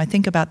life, I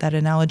think about that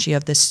analogy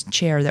of this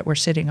chair that we're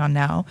sitting on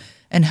now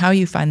and how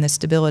you find the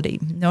stability,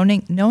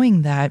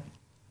 knowing that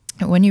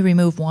when you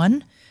remove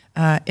one,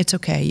 it's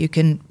okay. You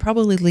can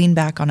probably lean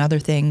back on other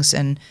things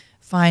and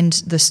find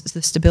the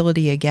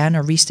stability again,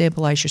 or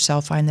restabilize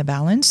yourself, find the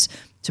balance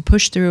to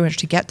push through or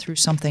to get through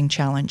something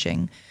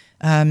challenging.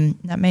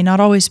 That may not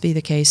always be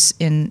the case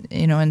in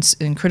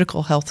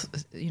critical health,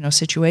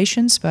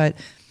 situations, but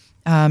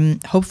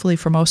hopefully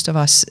for most of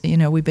us,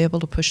 we'd be able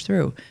to push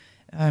through.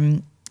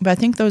 But I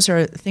think those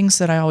are things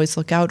that I always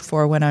look out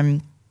for when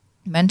I'm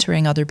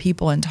mentoring other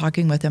people and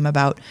talking with them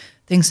about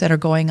things that are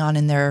going on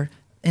in their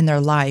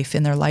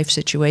life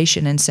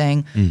situation, and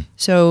saying,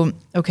 so,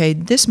 okay,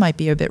 this might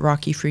be a bit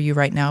rocky for you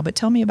right now, but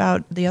tell me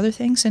about the other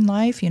things in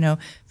life,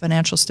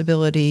 financial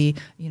stability,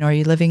 are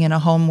you living in a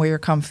home where you're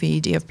comfy?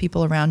 Do you have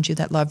people around you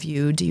that love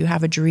you? Do you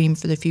have a dream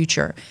for the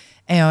future?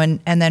 And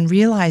then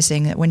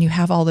realizing that when you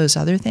have all those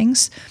other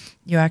things,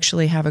 you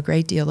actually have a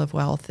great deal of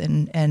wealth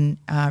and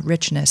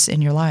richness in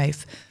your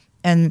life.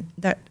 And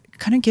that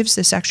kind of gives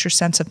this extra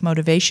sense of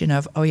motivation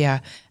of, oh yeah,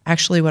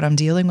 actually what I'm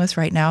dealing with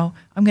right now,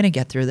 I'm going to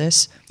get through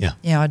this. Yeah.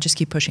 I'll just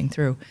keep pushing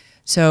through.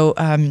 So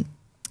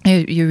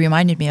you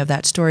reminded me of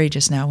that story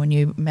just now when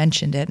you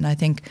mentioned it. And I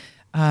think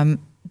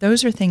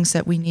those are things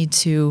that we need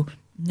to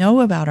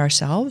know about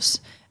ourselves,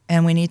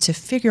 and we need to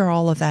figure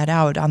all of that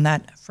out on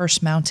that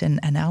first mountain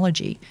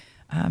analogy,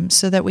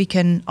 so that we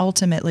can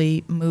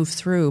ultimately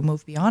move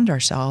beyond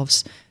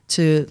ourselves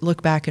to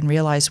look back and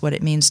realize what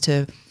it means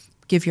to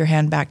give your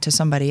hand back to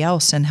somebody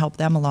else and help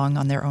them along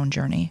on their own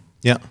journey.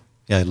 Yeah.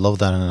 Yeah, I love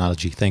that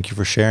analogy. Thank you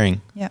for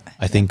sharing. Yeah.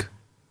 I think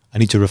I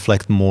need to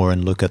reflect more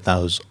and look at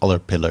those other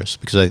pillars,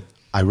 because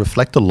I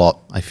reflect a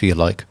lot, I feel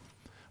like,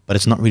 but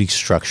it's not really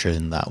structured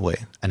in that way.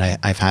 And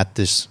I've heard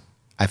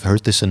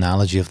this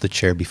analogy of the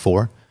chair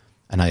before,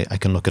 and I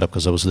can look it up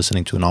because I was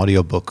listening to an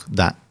audiobook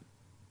that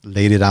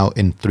laid it out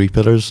in 3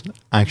 pillars,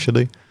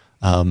 actually.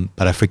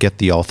 But I forget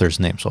the author's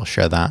name, so I'll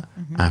share that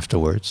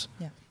afterwards.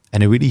 Yeah.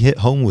 And it really hit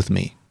home with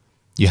me.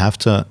 You have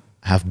to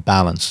have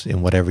balance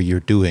in whatever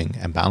you're doing,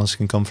 and balance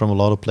can come from a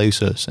lot of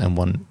places. And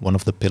one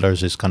of the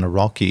pillars is kind of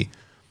rocky,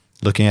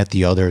 looking at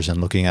the others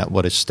and looking at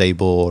what is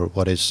stable or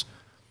what is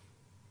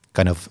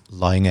kind of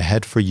lying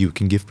ahead for you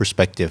can give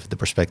perspective, the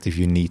perspective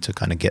you need to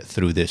kind of get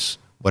through this,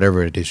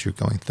 whatever it is you're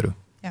going through.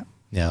 Yeah.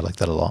 Yeah, I like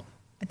that a lot.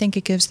 I think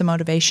it gives the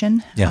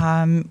motivation.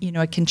 Yeah.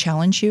 It can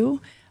challenge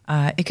you.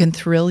 It can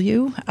thrill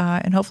you,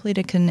 and hopefully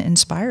it can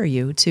inspire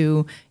you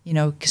to,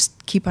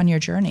 keep on your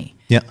journey.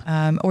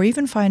 Yeah. Or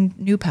even find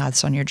new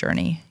paths on your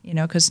journey,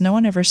 because no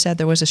one ever said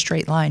there was a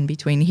straight line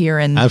between here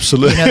and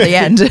absolutely the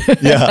end.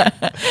 Yeah.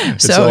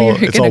 So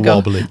you're going to go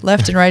wobbly.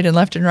 left and right,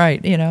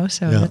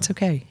 so that's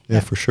okay.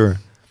 Yeah, for sure.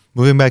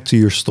 Moving back to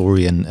your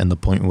story and the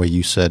point where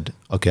you said,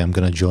 okay, I'm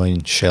going to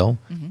join Shell.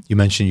 Mm-hmm. You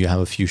mentioned you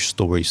have a few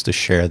stories to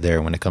share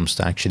there when it comes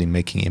to actually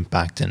making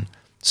impact and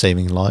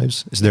saving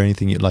lives. Is there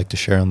anything you'd like to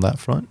share on that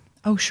front?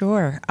 Oh,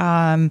 sure.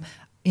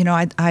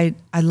 I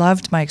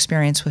loved my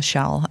experience with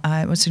Shell.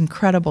 It was an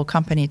incredible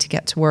company to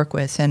get to work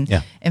with. And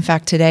in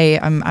fact, today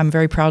I'm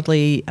very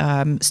proudly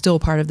still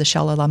part of the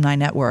Shell Alumni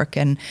Network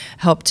and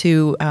helped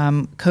to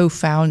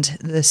co-found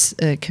this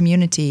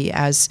community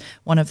as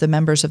one of the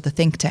members of the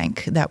think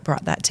tank that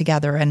brought that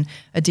together. And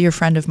a dear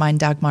friend of mine,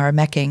 Dagmar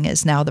Mecking,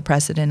 is now the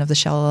president of the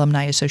Shell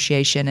Alumni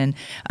Association.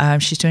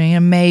 And she's doing an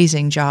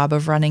amazing job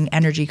of running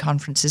energy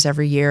conferences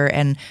every year.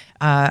 And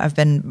I've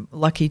been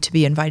lucky to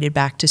be invited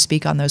back to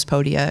speak on those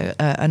podia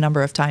a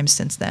number of times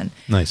since then.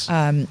 Nice.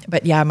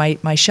 But yeah,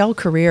 my Shell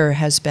career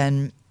has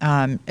been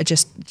I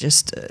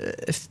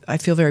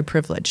feel very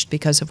privileged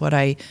because of what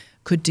I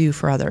could do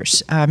for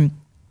others.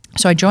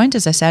 So I joined,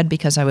 as I said,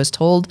 because I was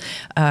told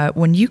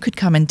when you could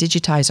come and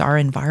digitize our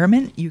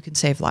environment, you can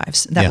save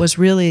lives. That was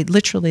really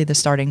literally the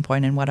starting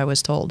point in what I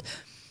was told.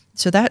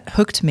 So that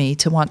hooked me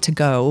to want to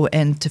go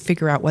and to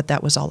figure out what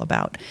that was all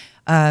about.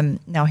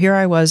 Now, here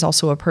I was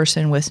also a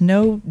person with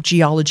no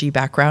geology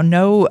background,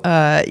 no,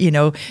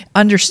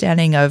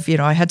 understanding of,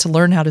 I had to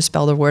learn how to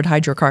spell the word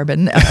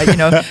hydrocarbon,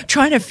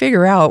 trying to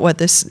figure out what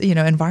this,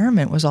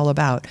 environment was all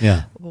about.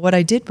 Yeah. What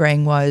I did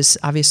bring was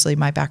obviously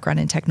my background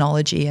in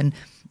technology, and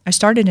I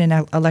started in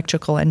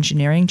electrical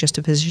engineering just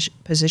to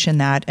position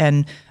that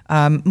and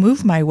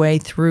move my way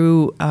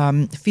through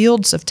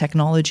fields of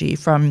technology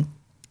from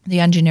the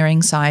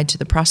engineering side to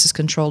the process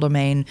control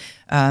domain,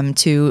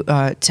 to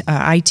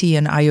IT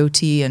and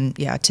IoT,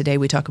 and today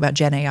we talk about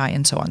GenAI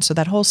and so on. So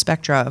that whole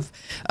spectrum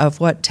of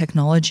what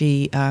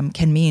technology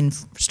can mean,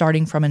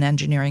 starting from an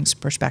engineering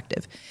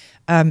perspective.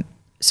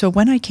 So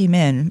when I came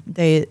in,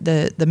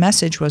 the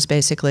message was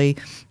basically,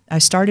 I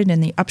started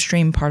in the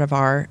upstream part of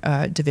our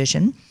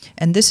division,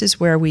 and this is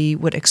where we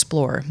would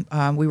explore.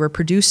 We were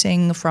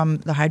producing from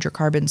the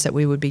hydrocarbons that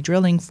we would be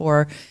drilling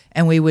for,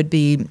 and we would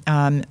be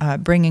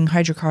bringing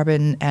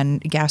hydrocarbon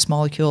and gas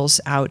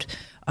molecules out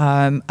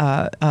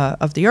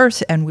of the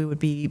earth, and we would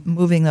be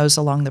moving those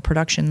along the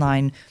production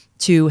line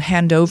to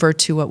hand over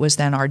to what was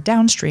then our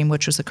downstream,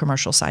 which was the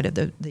commercial side of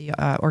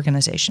the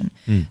organization.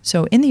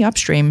 So in the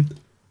upstream,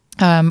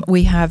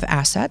 we have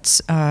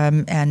assets,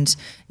 and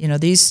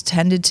these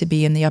tended to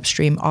be in the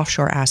upstream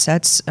offshore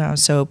assets,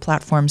 so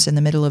platforms in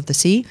the middle of the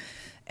sea.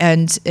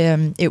 And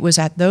it was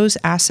at those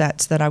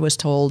assets that I was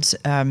told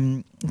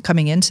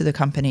coming into the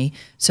company,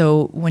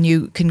 so when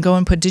you can go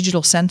and put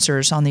digital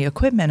sensors on the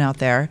equipment out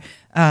there,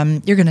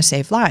 you're going to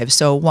save lives.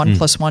 So 1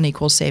 + 1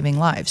 = saving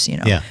lives.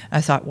 Yeah.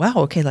 I thought, wow,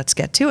 okay, let's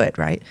get to it,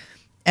 right?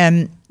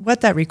 And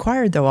what that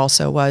required, though,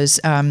 also was,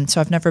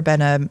 so I've never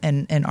been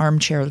an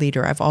armchair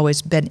leader. I've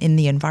always been in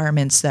the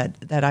environments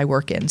that I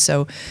work in.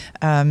 So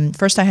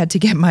first I had to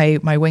get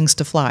my wings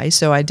to fly.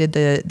 So I did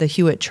the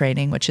Hewitt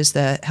training, which is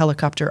the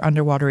helicopter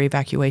underwater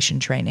evacuation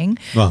training,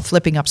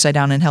 flipping upside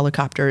down in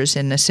helicopters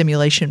in a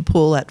simulation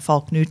pool at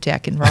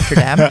Valk-Nutec in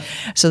Rotterdam.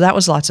 So that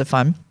was lots of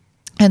fun.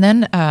 And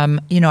then,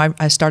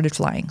 I started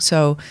flying.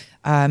 So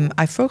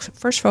I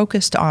first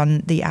focused on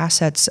the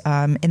assets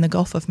in the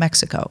Gulf of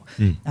Mexico,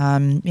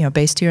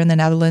 based here in the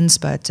Netherlands,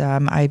 but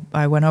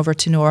I went over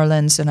to New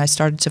Orleans and I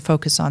started to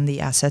focus on the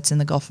assets in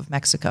the Gulf of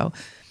Mexico.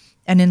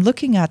 And in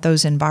looking at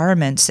those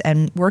environments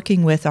and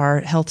working with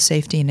our health,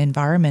 safety, and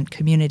environment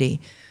community,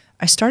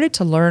 I started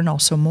to learn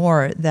also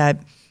more that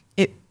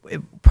it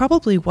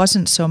probably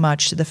wasn't so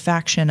much the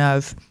faction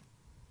of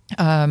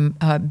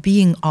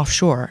being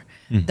offshore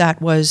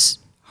that was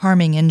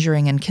harming,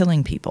 injuring, and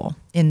killing people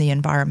in the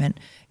environment.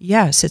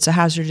 Yes, it's a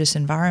hazardous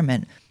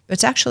environment, but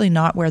it's actually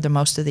not where the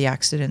most of the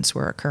accidents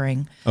were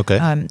occurring. Okay.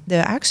 The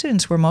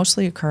accidents were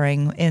mostly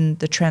occurring in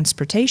the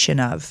transportation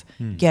of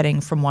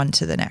getting from one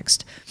to the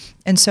next.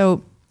 And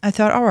so I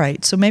thought, all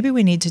right, so maybe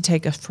we need to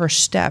take a first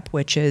step,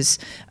 which is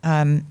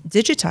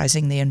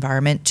digitizing the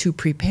environment to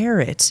prepare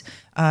it,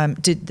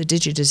 the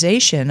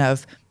digitization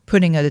of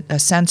putting a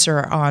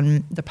sensor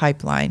on the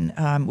pipeline.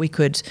 We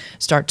could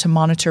start to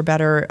monitor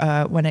better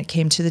when it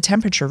came to the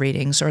temperature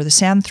readings or the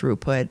sand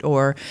throughput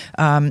or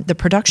the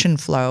production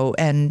flow,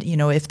 and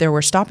if there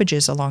were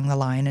stoppages along the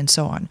line and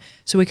so on.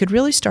 So we could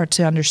really start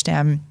to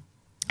understand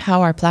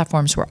how our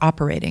platforms were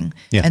operating.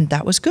 Yeah. And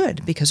that was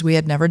good because we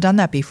had never done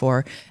that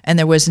before. And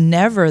there was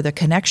never the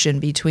connection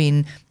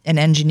between an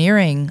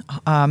engineering,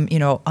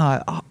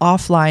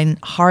 offline,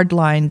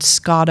 hardline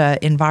SCADA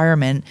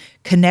environment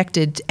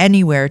connected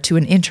anywhere to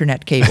an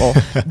internet cable.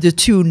 The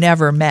two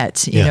never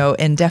met,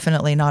 and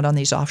definitely not on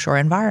these offshore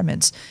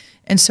environments.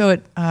 And so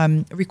it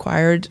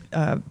required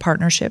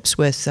partnerships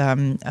with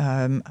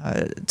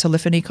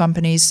telephony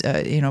companies,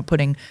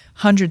 putting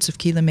hundreds of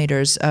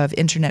kilometers of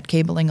internet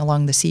cabling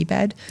along the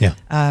seabed. Yeah.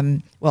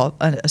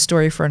 A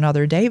story for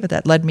another day, but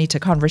that led me to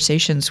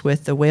conversations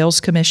with the whales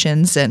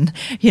commissions and,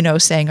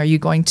 saying, are you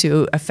going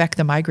to affect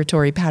the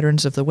migratory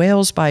patterns of the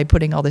whales by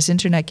putting all this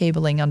internet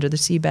cabling under the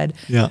seabed?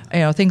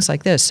 Yeah. Things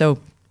like this. So,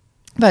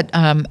 but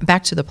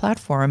back to the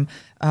platform,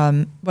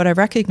 what I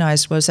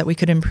recognized was that we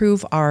could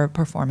improve our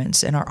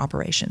performance in our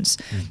operations.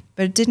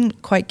 But it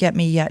didn't quite get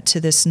me yet to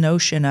this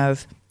notion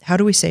of how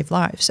do we save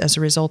lives as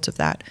a result of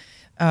that,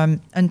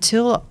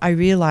 until I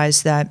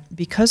realized that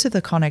because of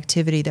the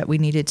connectivity that we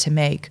needed to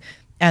make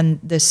and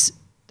this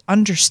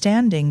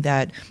understanding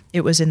that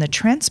it was in the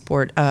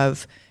transport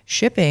of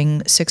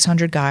shipping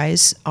 600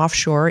 guys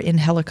offshore in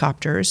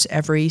helicopters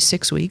every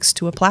 6 weeks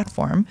to a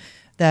platform,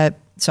 that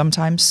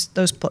sometimes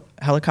those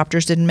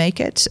helicopters didn't make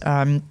it.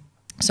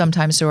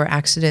 Sometimes there were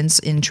accidents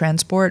in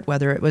transport,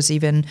 whether it was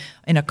even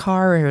in a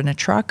car or in a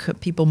truck,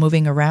 people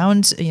moving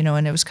around,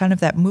 and it was kind of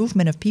that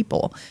movement of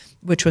people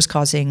which was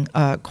causing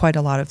quite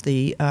a lot of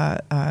the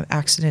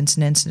accidents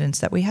and incidents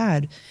that we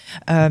had.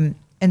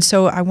 And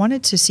so I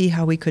wanted to see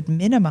how we could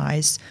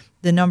minimize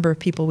the number of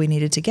people we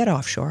needed to get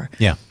offshore.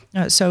 Yeah.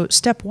 So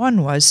step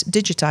one was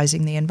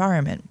digitizing the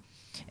environment.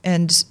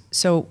 And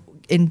so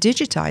in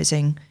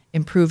digitizing,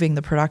 improving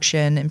the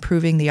production,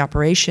 improving the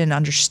operation,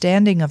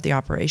 understanding of the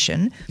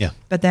operation,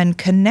 but then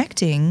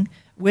connecting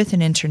with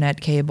an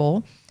internet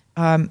cable,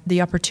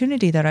 the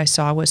opportunity that I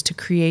saw was to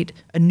create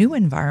a new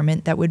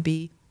environment that would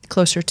be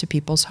closer to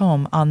people's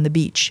home on the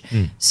beach.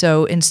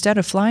 So instead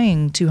of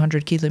flying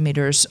 200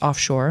 kilometers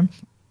offshore,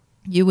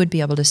 you would be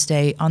able to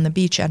stay on the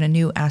beach at a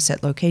new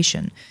asset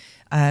location.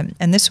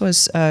 And this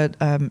was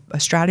a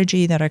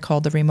strategy that I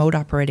called the Remote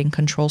Operating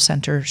Control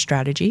Center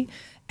strategy,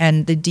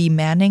 and the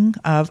demanning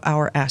of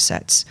our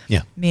assets.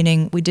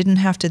 Meaning we didn't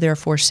have to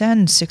therefore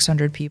send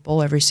 600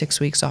 people every 6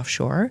 weeks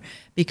offshore,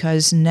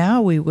 because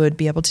now we would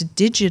be able to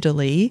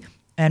digitally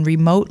and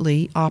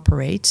remotely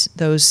operate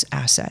those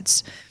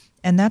assets.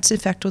 And that's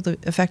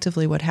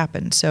effectively what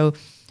happened. So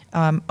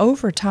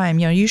over time,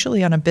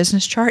 usually on a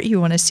business chart,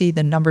 you want to see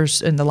the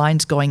numbers and the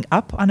lines going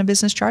up on a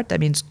business chart. That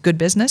means good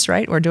business,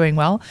 right? We're doing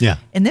well.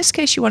 In this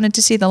case, you wanted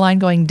to see the line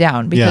going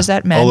down, because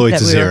that meant all the way that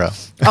to zero.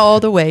 All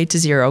the way to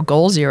zero,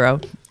 goal zero,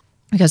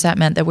 because that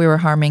meant that we were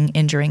harming,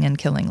 injuring, and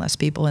killing less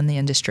people in the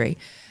industry.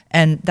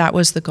 And that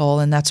was the goal,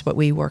 and that's what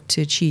we worked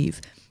to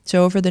achieve.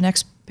 So over the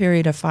next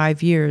period of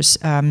 5 years,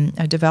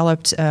 I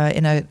developed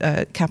in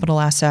a capital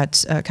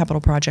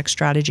project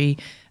strategy,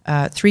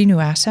 3 new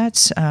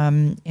assets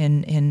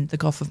in the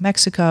Gulf of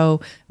Mexico,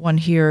 one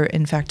here,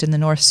 in fact, in the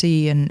North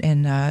Sea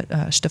in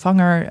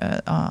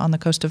Stavanger on the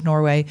coast of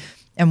Norway,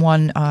 and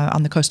one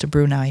on the coast of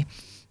Brunei,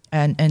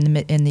 and in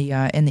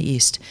the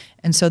east.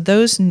 And so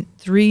those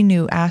 3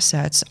 new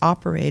assets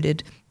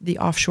operated the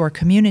offshore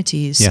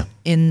communities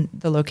in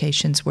the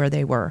locations where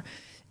they were.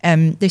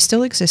 And they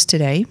still exist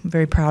today. I'm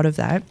very proud of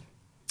that.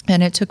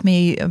 And it took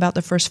me about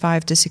the first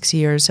 5 to 6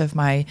 years of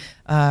my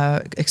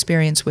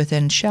experience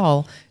within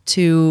Shell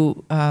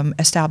to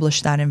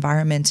establish that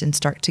environment and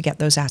start to get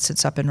those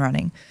assets up and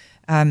running.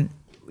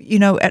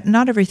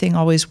 Not everything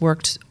always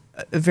worked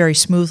very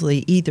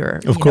smoothly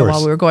either. Of course.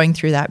 While we were going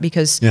through that,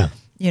 because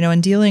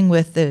in dealing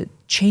with the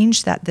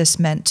change that this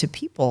meant to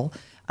people,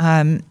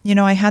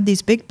 I had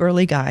these big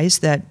burly guys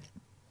that,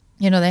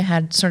 they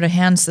had sort of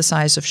hands the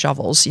size of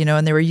shovels,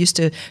 and they were used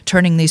to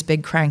turning these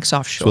big cranks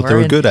offshore. That's what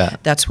they were good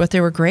at. That's what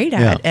they were great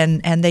at.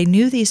 And they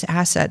knew these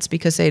assets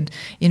because they'd,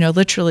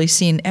 literally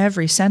seen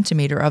every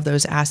centimeter of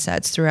those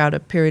assets throughout a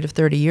period of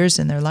 30 years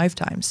in their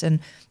lifetimes. And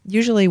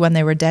usually when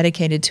they were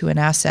dedicated to an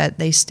asset,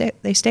 they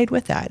stayed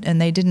with that, and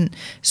they didn't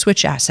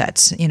switch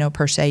assets,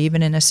 per se,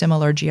 even in a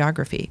similar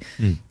geography.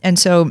 And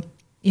so,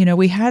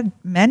 we had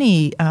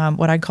many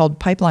what I called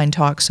pipeline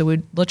talks. So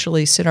we'd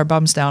literally sit our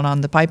bums down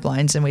on the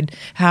pipelines, and we'd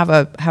have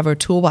a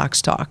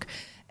toolbox talk.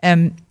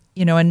 And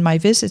in my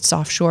visits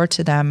offshore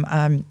to them,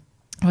 I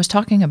was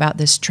talking about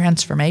this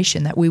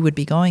transformation that we would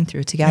be going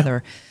through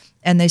together.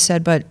 And they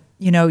said, "But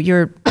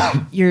you're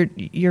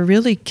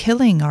really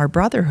killing our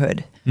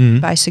brotherhood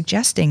by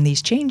suggesting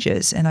these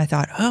changes." And I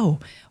thought,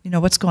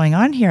 what's going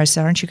on here? I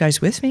said, "Aren't you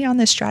guys with me on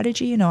this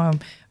strategy? I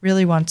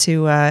really want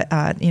to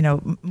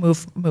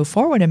move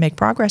forward and make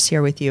progress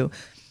here with you."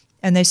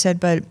 And they said,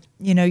 but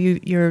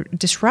you're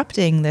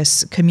disrupting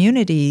this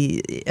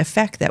community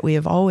effect that we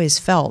have always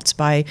felt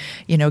by,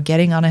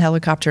 getting on a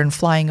helicopter and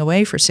flying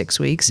away for 6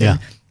 weeks and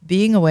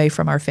being away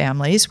from our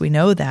families. We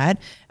know that.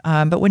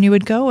 But when you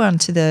would go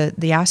onto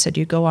the asset,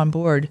 you'd go on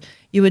board,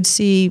 you would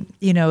see,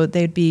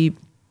 they'd be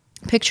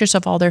pictures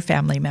of all their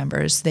family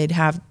members. They'd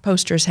have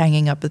posters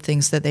hanging up of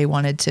things that they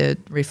wanted to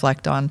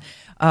reflect on,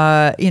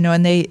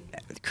 and they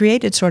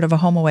created sort of a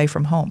home away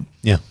from home.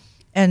 Yeah.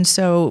 And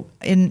so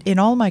in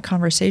all my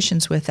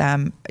conversations with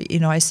them,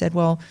 I said,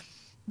 well,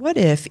 what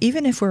if,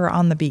 even if we were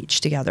on the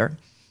beach together,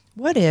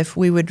 what if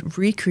we would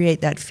recreate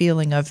that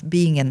feeling of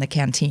being in the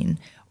canteen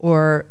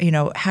or,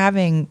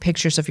 having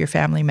pictures of your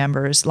family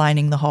members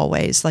lining the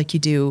hallways like you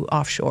do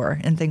offshore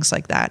and things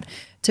like that,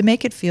 to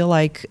make it feel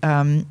like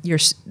you're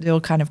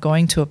still kind of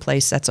going to a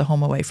place that's a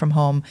home away from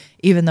home,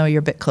 even though you're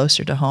a bit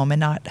closer to home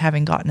and not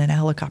having gotten in a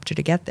helicopter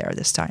to get there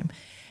this time.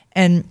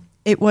 And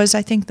it was,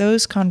 I think,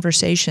 those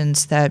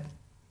conversations that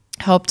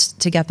helped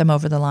to get them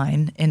over the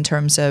line in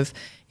terms of,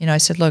 I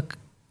said, look,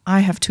 I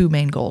have two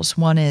main goals.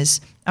 One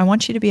is I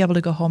want you to be able to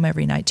go home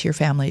every night to your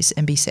families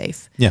and be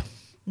safe. Yeah.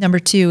 Number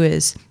two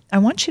is I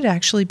want you to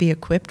actually be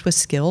equipped with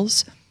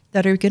skills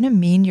that are going to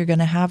mean you're going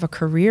to have a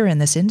career in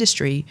this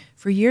industry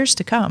for years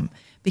to come,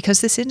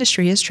 because this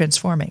industry is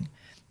transforming.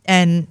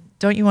 And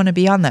don't you want to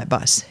be on that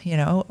bus,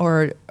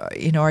 or,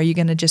 are you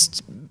going to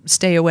just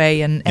stay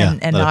away and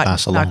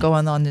not go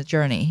on the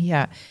journey?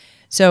 Yeah.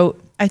 So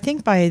I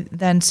think by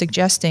then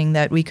suggesting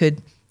that we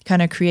could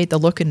kind of create the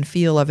look and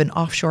feel of an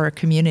offshore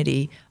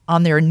community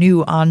on their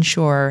new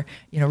onshore,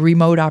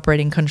 remote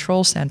operating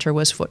control center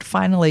was what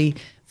finally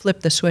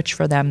flipped the switch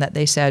for them, that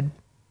they said,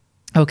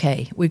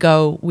 okay, we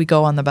go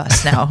on the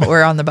bus now.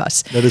 We're on the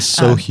bus. That is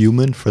so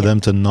human for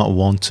them to not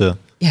want to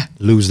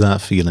lose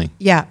that feeling.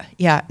 Yeah,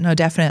 no,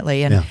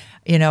 definitely. And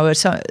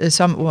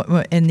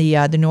some in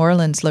the New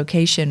Orleans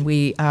location,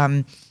 we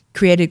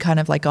created kind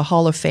of like a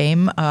Hall of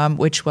Fame,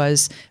 which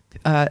was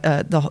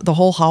the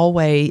whole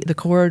hallway, the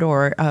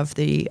corridor of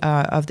the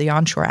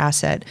onshore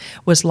asset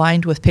was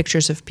lined with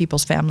pictures of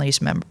people's family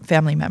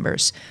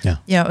members. Yeah,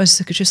 it was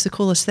just the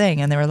coolest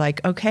thing. And they were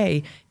like,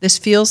 okay, this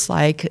feels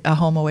like a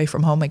home away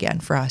from home again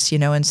for us,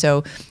 and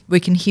so we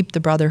can keep the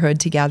brotherhood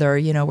together.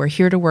 We're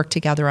here to work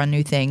together on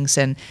new things,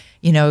 and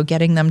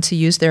getting them to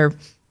use their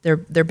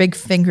big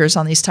fingers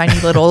on these tiny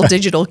little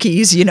digital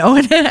keys,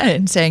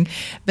 and saying,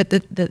 but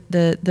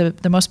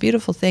the most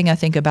beautiful thing I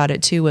think about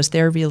it too was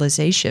their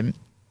realization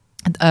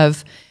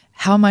of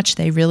how much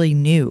they really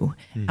knew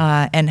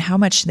and how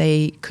much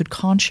they could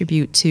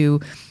contribute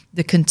to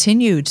the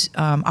continued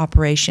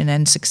operation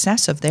and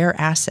success of their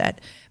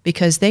asset,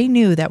 because they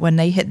knew that when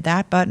they hit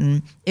that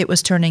button, it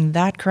was turning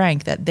that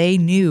crank, that they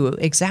knew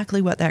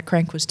exactly what that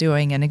crank was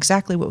doing and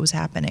exactly what was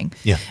happening.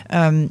 Yeah.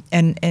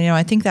 And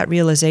I think that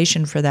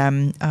realization for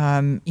them,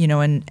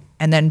 and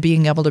then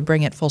being able to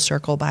bring it full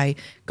circle by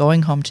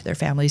going home to their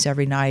families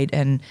every night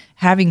and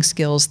having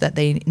skills that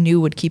they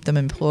knew would keep them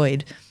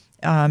employed,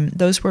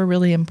 those were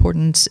really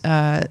important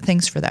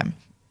things for them.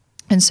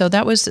 And so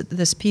that was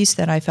this piece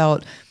that I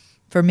felt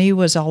for me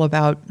was all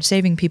about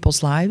saving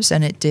people's lives,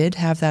 and it did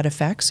have that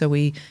effect. So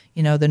we,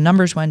 the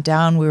numbers went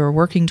down. We were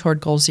working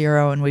toward goal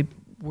zero, and we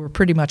were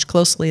pretty much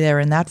closely there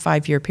in that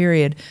 5-year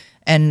period.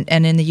 And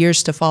in the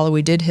years to follow,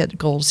 we did hit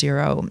goal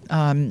zero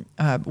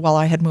while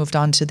I had moved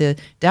on to the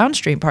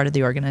downstream part of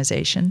the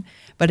organization.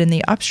 But in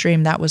the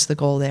upstream, that was the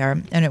goal there,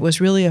 and it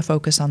was really a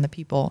focus on the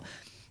people.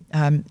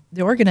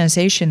 The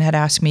organization had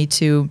asked me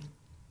to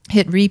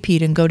hit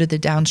repeat and go to the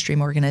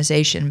downstream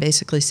organization,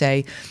 basically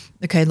say,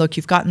 okay, look,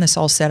 you've gotten this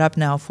all set up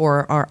now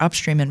for our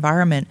upstream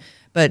environment,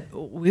 but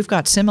we've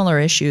got similar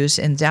issues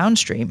in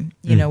downstream,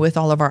 with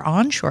all of our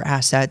onshore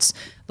assets.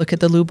 Look at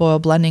the lube oil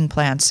blending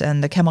plants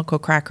and the chemical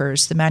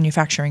crackers, the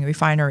manufacturing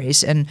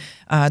refineries, and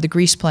the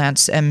grease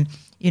plants. And,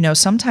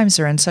 sometimes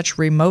they're in such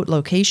remote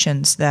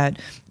locations that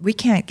we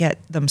can't get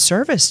them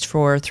serviced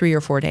for 3 or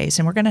 4 days,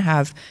 and we're going to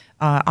have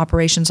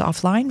operations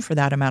offline for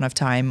that amount of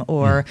time.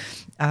 Or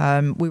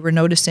we were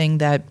noticing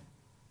that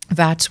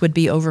vats would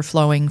be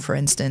overflowing, for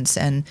instance,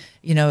 and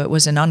it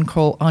was an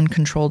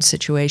uncontrolled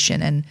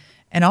situation.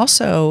 And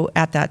also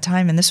at that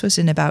time, and this was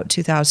in about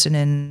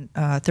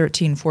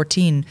 2013,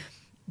 14,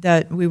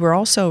 that we were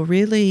also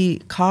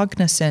really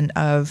cognizant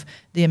of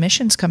the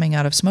emissions coming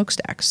out of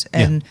smokestacks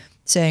and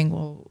saying,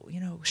 well,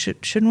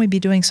 shouldn't we be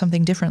doing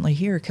something differently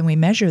here? Can we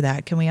measure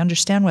that? Can we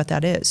understand what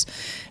that is?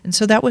 And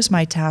so that was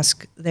my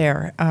task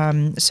there.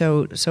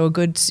 So a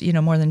good,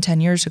 more than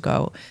 10 years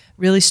ago,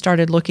 really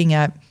started looking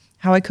at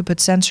how I could put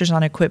sensors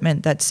on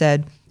equipment that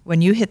said,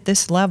 when you hit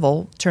this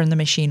level, turn the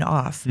machine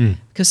off.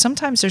 Because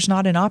sometimes there's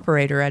not an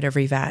operator at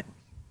every vat.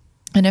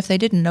 And if they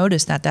didn't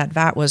notice that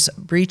vat was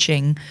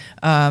breaching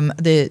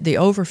the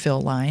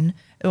overfill line,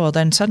 well,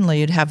 then suddenly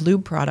you'd have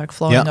lube product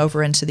flowing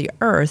over into the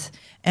earth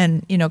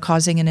and,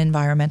 causing an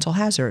environmental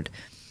hazard.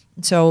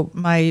 So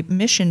my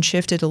mission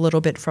shifted a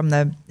little bit from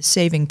the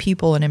saving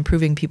people and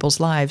improving people's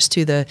lives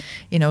to the,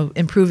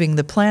 improving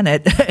the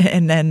planet.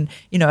 And then,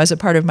 as a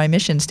part of my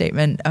mission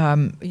statement,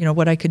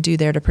 what I could do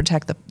there to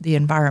protect the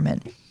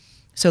environment.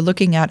 So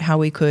looking at how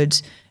we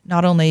could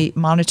not only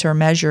monitor,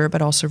 measure,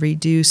 but also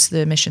reduce the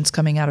emissions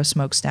coming out of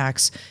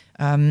smokestacks,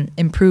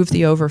 improve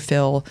the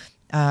overfill,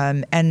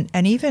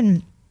 and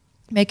even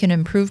make an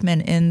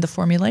improvement in the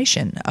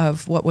formulation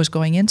of what was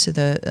going into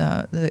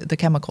the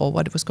chemical,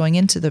 what was going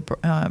into the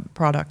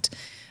product.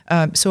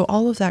 So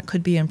all of that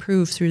could be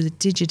improved through the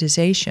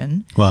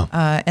digitization. Wow.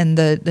 And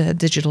the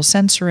digital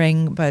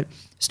sensoring, but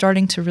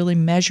starting to really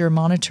measure,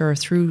 monitor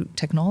through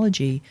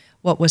technology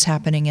what was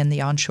happening in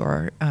the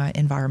onshore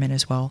environment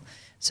as well.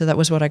 So that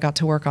was what I got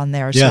to work on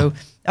there. Yeah. So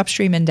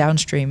upstream and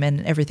downstream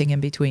and everything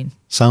in between.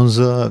 Sounds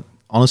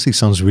honestly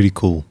sounds really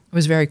cool. It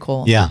was very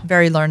cool. Yeah.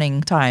 Very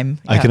learning time.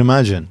 I can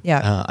imagine.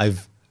 Yeah.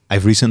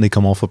 I've recently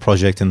come off a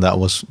project and that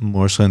was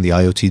more so in the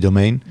IoT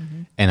domain.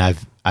 Mm-hmm. And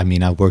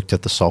I worked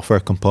at the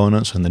software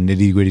components and the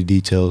nitty-gritty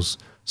details.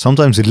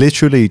 Sometimes it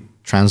literally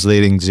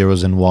translating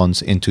zeros and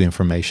ones into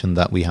information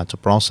that we had to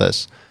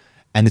process.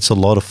 And it's a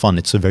lot of fun.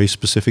 It's a very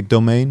specific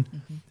domain.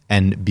 Mm-hmm.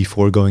 And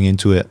before going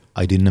into it,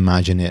 I didn't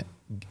imagine it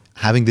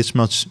having this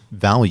much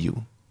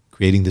value,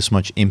 creating this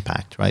much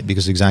impact, right?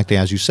 Because exactly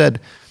as you said,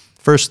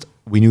 first,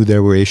 we knew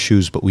there were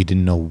issues, but we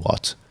didn't know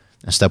what.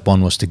 And step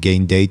one was to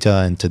gain data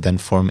and to then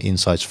form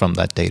insights from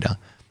that data.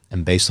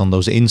 And based on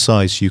those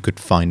insights, you could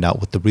find out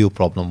what the real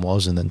problem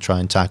was and then try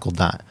and tackle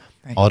that.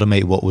 Right.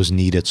 Automate what was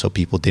needed so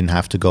people didn't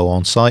have to go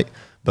on site,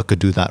 but could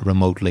do that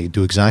remotely,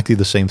 do exactly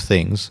the same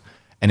things.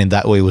 And in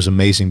that way, it was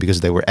amazing because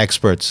they were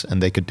experts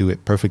and they could do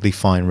it perfectly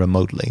fine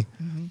remotely.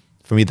 Mm-hmm.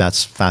 For me,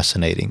 that's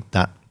fascinating.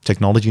 That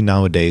technology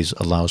nowadays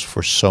allows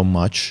for so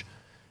much.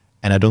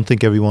 And I don't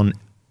think everyone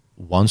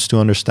wants to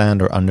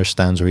understand or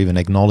understands or even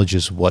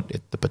acknowledges what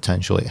the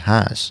potential it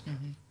has.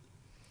 Mm-hmm.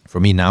 For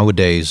me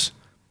nowadays,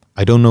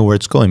 I don't know where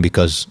it's going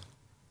because,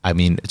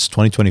 it's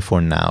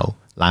 2024 now.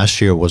 Last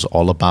year was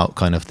all about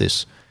kind of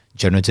this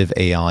generative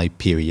AI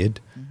period,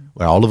 mm-hmm.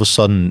 where all of a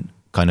sudden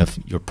kind of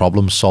your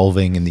problem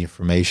solving and the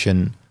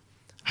information,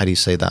 how do you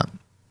say that?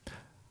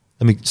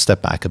 Let me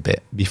step back a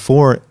bit.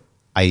 Before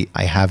I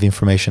have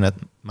information at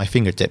my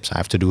fingertips, I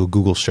have to do a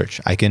Google search.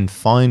 I can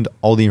find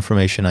all the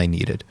information I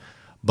needed.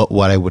 But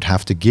what I would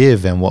have to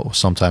give and what was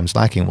sometimes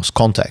lacking was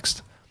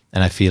context.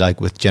 And I feel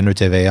like with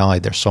generative AI,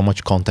 there's so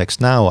much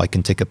context now. I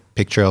can take a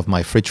picture of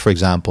my fridge, for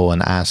example,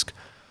 and ask,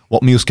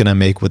 what meals can I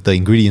make with the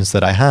ingredients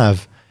that I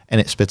have?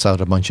 And it spits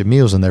out a bunch of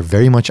meals and they're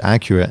very much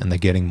accurate and they're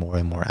getting more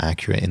and more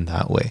accurate in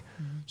that way.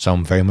 Mm-hmm. So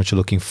I'm very much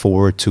looking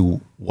forward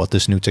to what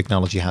this new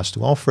technology has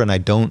to offer. And I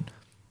don't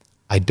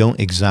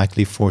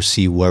exactly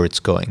foresee where it's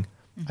going.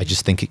 Mm-hmm. I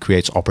just think it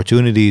creates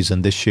opportunities.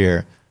 And this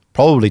year,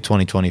 probably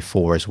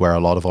 2024 is where a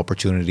lot of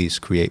opportunities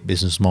create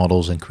business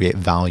models and create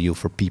value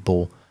for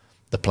people,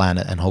 the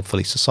planet, and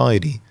hopefully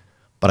society.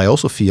 But I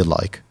also feel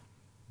like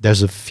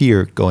there's a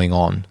fear going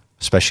on,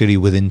 especially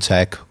within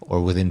tech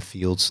or within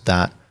fields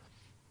that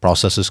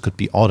processes could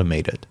be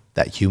automated,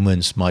 that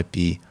humans might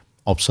be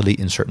obsolete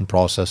in certain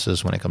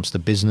processes when it comes to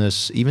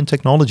business, even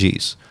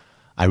technologies.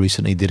 I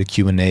recently did a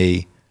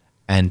Q&A,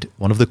 and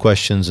one of the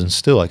questions, and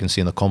still I can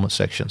see in the comment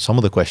section, some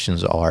of the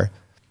questions are,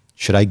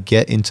 should I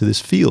get into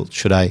this field?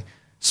 Should I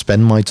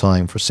spend my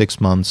time for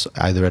 6 months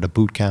either at a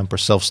boot camp or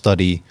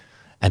self-study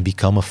and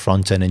become a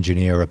front-end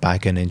engineer, a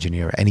back-end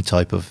engineer, any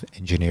type of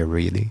engineer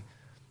really?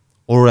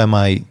 Or am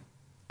I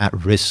at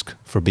risk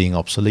for being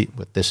obsolete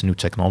with this new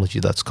technology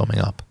that's coming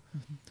up?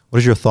 Mm-hmm. What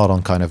is your thought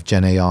on kind of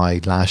Gen AI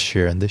last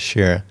year and this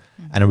year?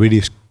 Mm-hmm. And I'm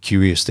really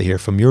curious to hear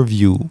from your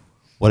view,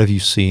 what have you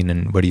seen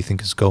and where do you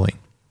think it's going?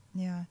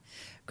 Yeah,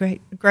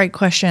 great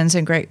questions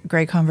and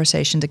great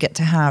conversation to get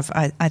to have.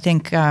 I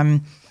think,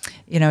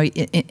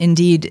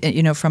 indeed,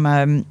 from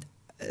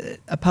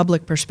a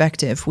public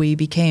perspective, we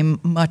became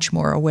much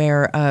more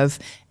aware of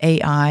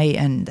AI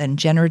and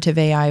generative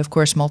AI, of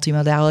course,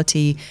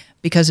 multimodality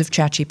because of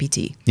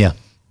ChatGPT. Yeah.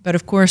 But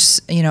of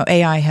course,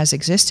 AI has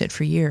existed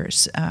for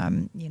years.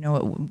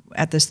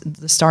 At the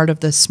start of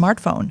the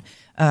smartphone,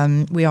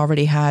 we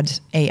already had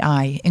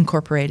AI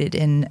incorporated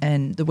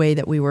in the way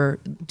that we were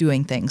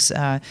doing things.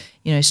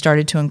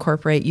 Started to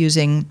incorporate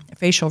using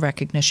facial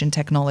recognition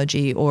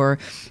technology or,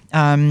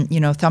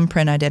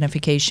 thumbprint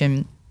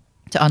identification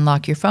to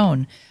unlock your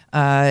phone,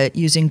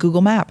 using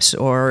Google Maps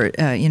or,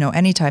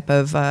 any type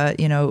of,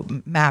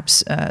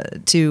 maps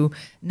to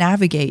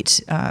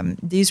navigate.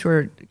 These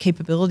were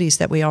capabilities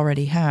that we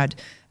already had,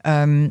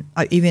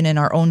 even in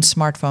our own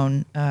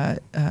smartphone,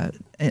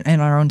 in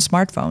our own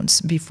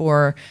smartphones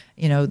before,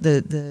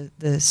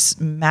 this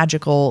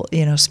magical,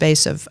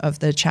 space of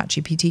the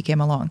ChatGPT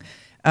came along.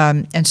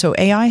 And so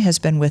AI has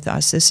been with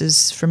us. This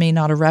is, for me,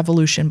 not a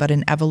revolution, but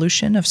an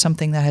evolution of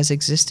something that has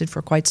existed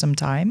for quite some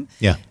time.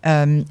 Yeah.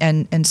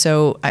 And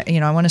so,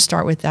 I want to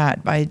start with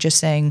that by just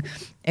saying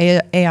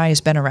AI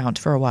has been around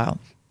for a while.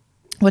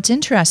 What's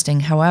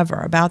interesting,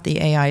 however, about the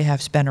AI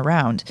has been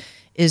around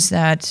is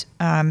that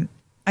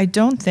I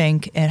don't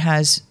think it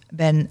has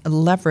been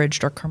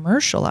leveraged or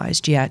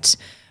commercialized yet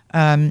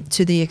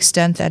to the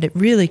extent that it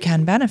really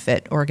can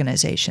benefit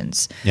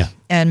organizations. Yeah.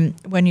 And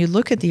when you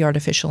look at the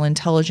artificial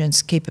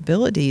intelligence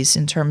capabilities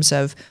in terms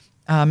of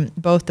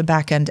both the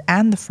back end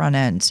and the front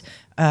end.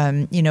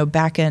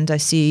 Back end, I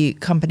see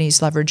companies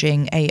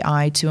leveraging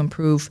AI to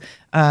improve,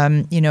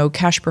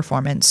 cash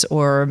performance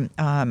or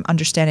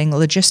understanding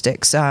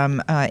logistics,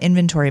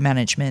 inventory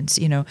management,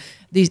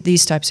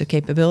 these types of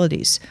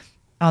capabilities.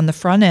 On the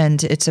front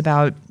end, it's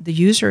about the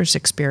user's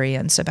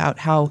experience, about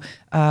how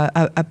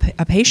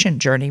a patient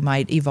journey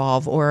might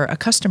evolve, or a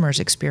customer's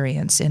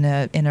experience in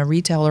a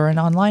retail or an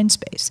online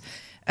space.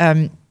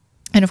 And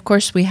of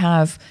course, we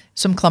have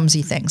some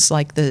clumsy things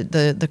like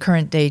the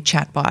current day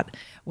chatbot,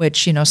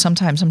 which,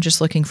 sometimes I'm just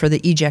looking for the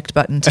eject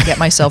button to get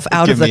myself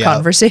out of the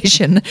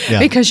conversation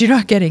because you're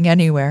not getting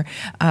anywhere.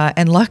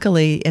 And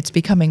luckily, it's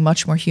becoming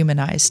much more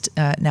humanized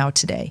now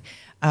today.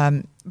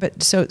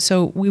 But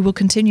so we will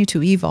continue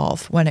to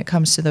evolve when it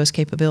comes to those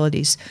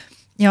capabilities.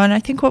 And I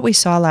think what we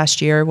saw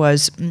last year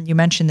was, you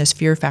mentioned this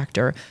fear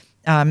factor,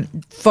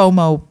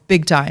 FOMO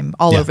big time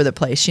all over the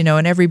place. In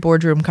every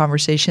boardroom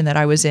conversation that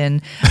I was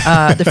in,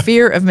 the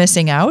fear of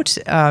missing out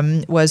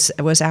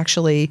was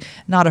actually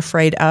not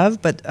afraid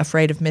of, but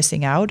afraid of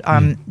missing out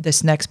on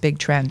this next big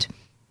trend.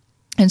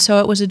 And so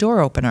it was a door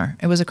opener.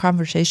 It was a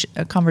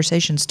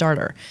conversation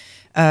starter.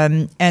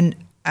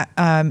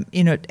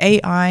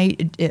 AI,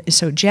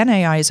 so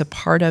GenAI is a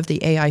part of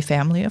the AI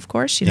family, of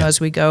course. As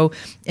we go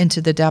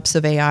into the depths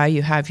of AI,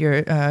 you have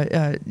your,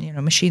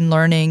 machine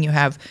learning, you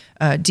have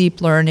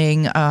deep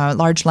learning,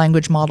 large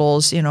language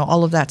models,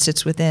 all of that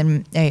sits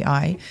within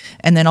AI.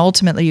 And then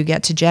ultimately you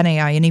get to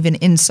GenAI, and even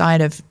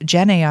inside of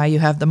GenAI, you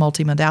have the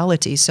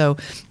multimodality. So,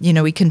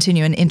 we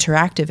continue an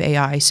interactive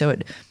AI. So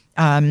it,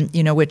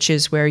 which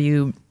is where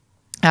you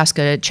ask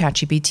a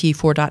ChatGPT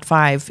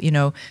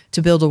 4.5,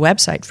 to build a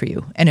website for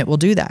you, and it will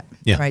do that,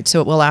 right? So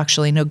it will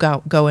actually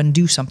go and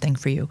do something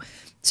for you.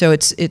 So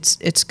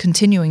it's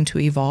continuing to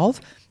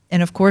evolve,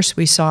 and of course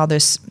we saw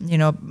this,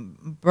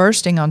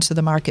 bursting onto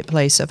the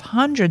marketplace of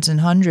hundreds and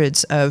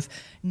hundreds of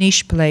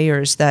niche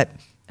players that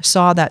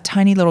saw that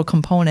tiny little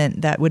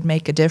component that would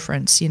make a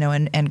difference,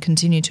 and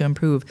continue to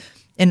improve,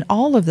 and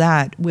all of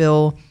that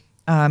will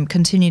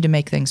continue to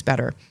make things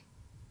better.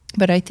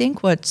 But I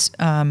think what's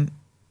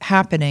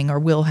happening, or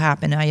will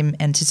happen, I am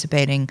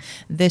anticipating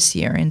this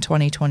year in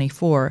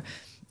 2024,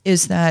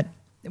 is that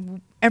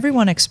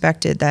everyone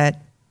expected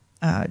that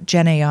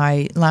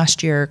GenAI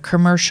last year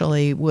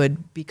commercially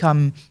would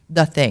become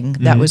the thing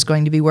that was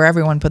going to be where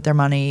everyone put their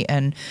money,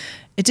 and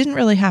it didn't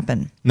really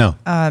happen. No,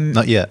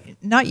 not yet.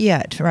 Not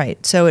yet,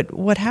 right. So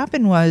what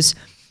happened was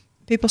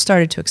people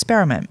started to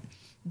experiment.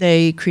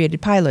 They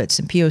created pilots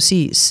and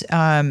POCs,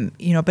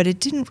 but it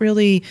didn't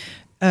really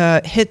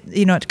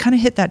it kind of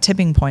hit that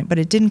tipping point, but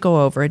it didn't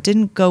go over. It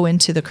didn't go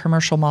into the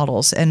commercial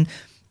models. And,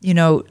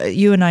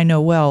 you and I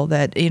know well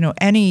that,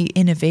 any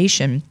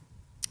innovation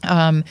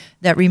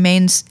that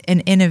remains an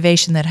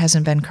innovation that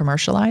hasn't been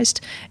commercialized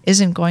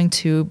isn't going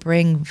to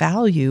bring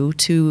value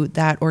to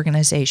that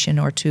organization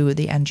or to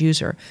the end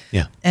user.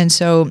 Yeah. And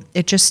so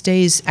it just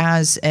stays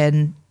as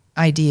an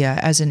idea,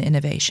 as an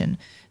innovation.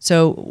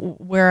 So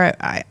where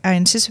I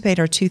anticipate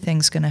are two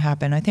things going to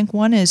happen. I think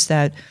one is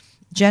that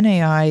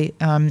GenAI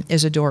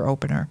is a door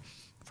opener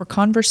for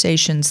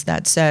conversations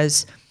that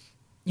says,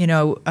 we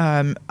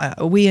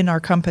in our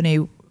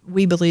company,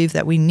 we believe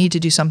that we need to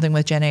do something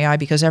with GenAI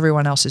because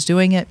everyone else is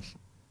doing it.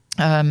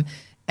 And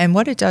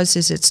what it does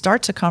is it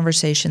starts a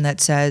conversation that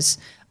says,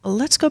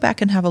 let's go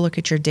back and have a look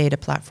at your data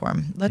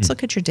platform. Let's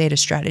look at your data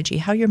strategy,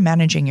 how you're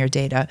managing your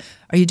data.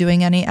 Are you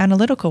doing any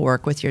analytical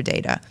work with your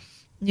data?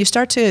 You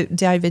start to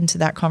dive into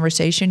that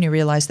conversation, you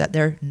realize that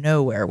they're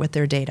nowhere with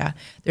their data.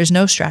 There's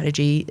no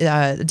strategy.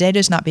 The data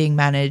is not being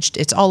managed.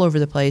 It's all over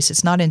the place.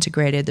 It's not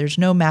integrated. There's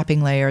no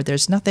mapping layer.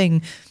 There's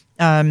nothing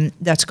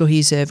that's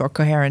cohesive or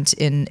coherent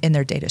in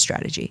their data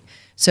strategy.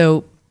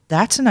 So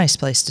that's a nice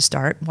place to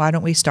start. Why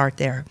don't we start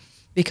there?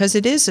 Because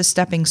it is a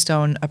stepping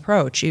stone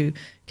approach. You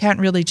can't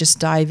really just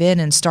dive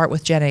in and start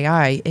with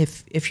GenAI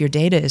if your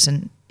data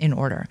isn't in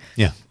order.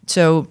 Yeah.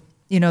 So,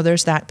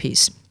 there's that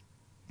piece.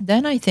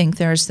 Then I think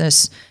there's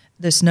this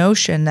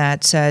notion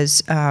that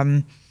says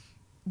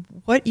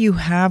what you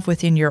have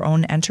within your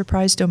own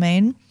enterprise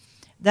domain,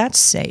 that's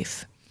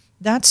safe.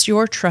 That's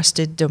your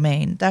trusted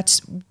domain.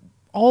 That's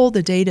all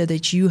the data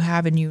that you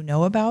have and you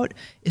know about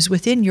is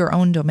within your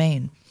own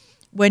domain.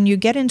 When you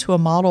get into a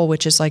model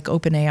which is like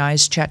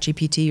OpenAI's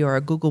ChatGPT or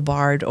a Google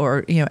Bard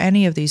or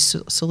any of these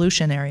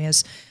solution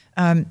areas,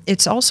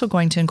 it's also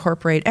going to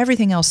incorporate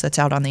everything else that's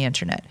out on the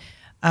internet.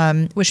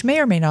 Which may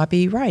or may not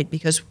be right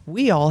because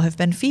we all have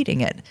been feeding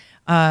it,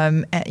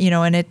 and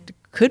it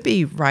could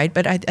be right.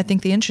 But I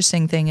think the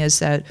interesting thing is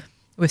that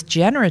with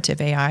generative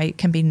AI, it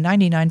can be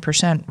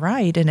 99%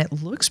 right and it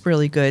looks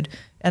really good.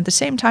 At the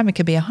same time, it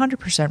could be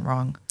 100%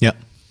 wrong. Yeah,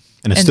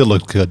 and still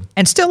look good.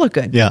 And still look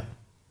good. Yeah.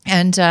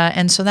 And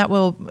so that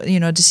will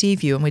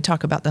deceive you. And we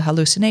talk about the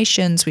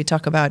hallucinations. We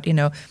talk about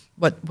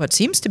what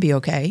seems to be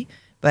okay,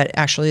 but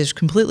actually is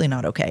completely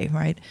not okay,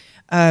 right?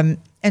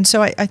 And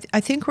so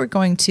I think we're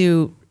going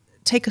to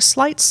take a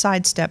slight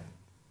sidestep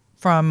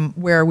from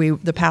where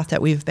the path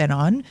that we've been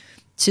on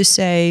to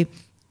say,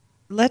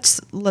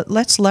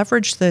 let's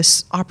leverage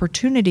this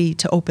opportunity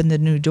to open the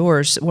new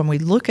doors when we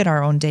look at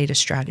our own data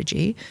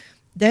strategy,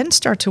 then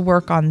start to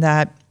work on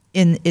that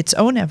in its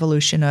own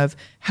evolution of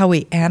how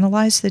we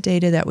analyze the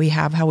data that we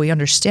have, how we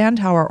understand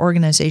how our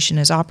organization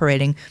is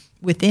operating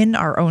within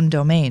our own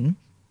domain,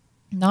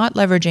 not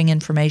leveraging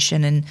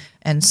information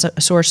and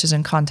sources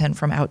and content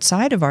from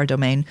outside of our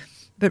domain,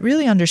 but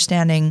really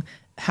understanding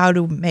how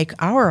to make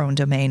our own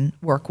domain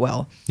work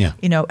well. Yeah.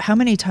 How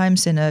many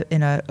times in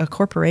a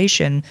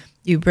corporation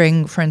you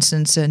bring, for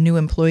instance, a new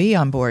employee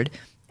on board,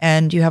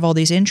 and you have all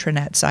these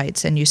intranet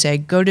sites, and you say,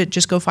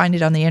 just go find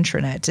it on the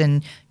intranet,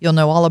 and you'll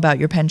know all about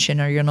your pension,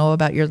 or you'll know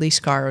about your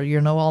lease car, or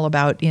you'll know all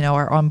about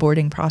our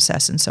onboarding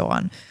process and so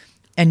on.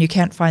 And you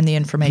can't find the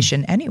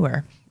information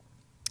anywhere.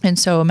 And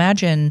so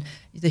imagine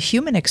the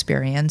human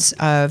experience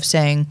of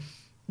saying,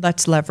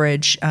 let's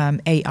leverage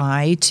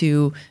AI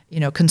to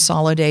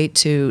consolidate,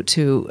 to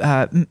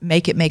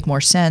make it make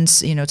more sense,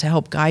 to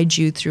help guide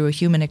you through a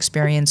human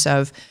experience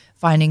of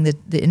finding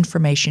the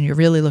information you're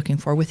really looking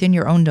for within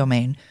your own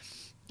domain.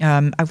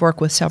 I've worked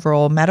with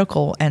several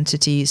medical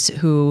entities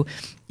who,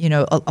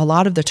 a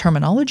lot of the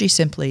terminology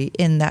simply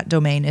in that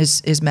domain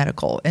is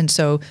medical. And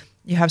so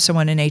you have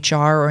someone in HR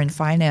or in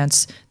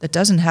finance that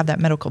doesn't have that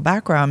medical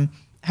background,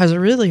 has a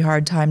really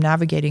hard time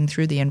navigating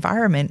through the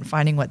environment,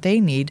 finding what they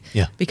need,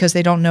 because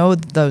they don't know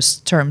those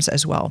terms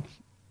as well.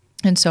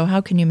 And so how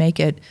can you make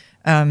it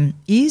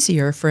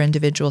easier for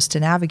individuals to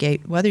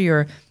navigate, whether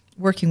you're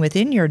working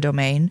within your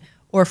domain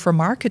or for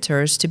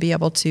marketers to be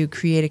able to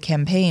create a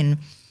campaign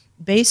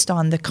based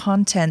on the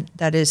content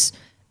that is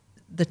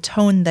the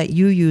tone that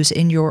you use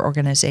in your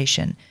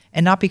organization,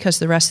 and not because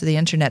the rest of the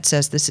internet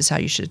says this is how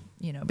you should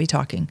be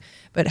talking,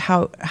 but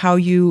how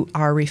you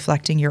are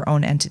reflecting your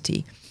own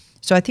entity.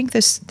 So I think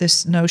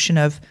this notion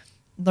of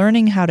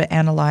learning how to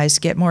analyze,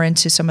 get more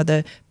into some of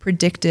the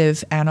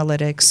predictive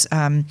analytics,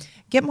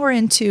 get more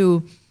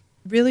into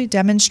really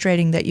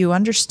demonstrating that you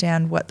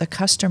understand what the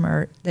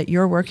customer that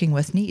you're working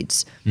with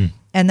needs.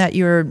 And that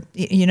you're,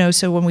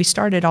 so when we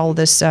started all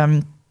this,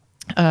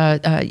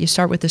 you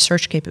start with the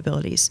search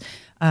capabilities.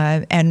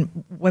 And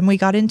when we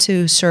got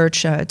into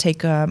search,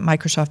 take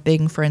Microsoft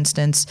Bing, for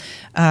instance,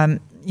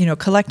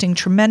 collecting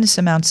tremendous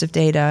amounts of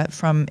data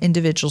from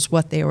individuals,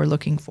 what they were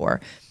looking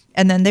for.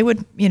 And then they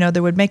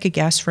would make a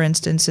guess, for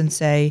instance, and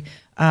say,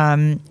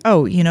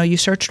 you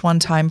searched one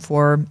time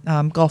for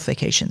golf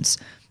vacations.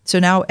 So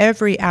now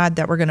every ad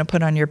that we're going to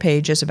put on your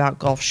page is about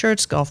golf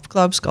shirts, golf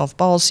clubs, golf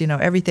balls,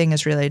 everything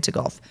is related to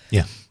golf.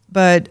 Yeah.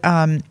 But,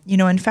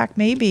 in fact,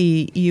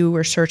 maybe you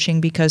were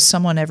searching because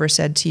someone ever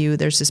said to you,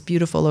 there's this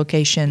beautiful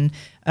location,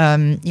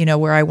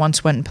 where I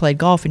once went and played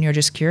golf, and you're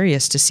just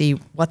curious to see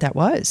what that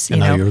was.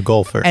 And now you're a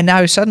golfer. And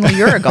now suddenly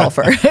you're a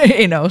golfer,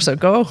 so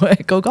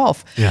go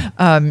golf. Yeah.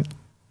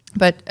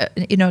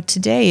 But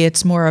today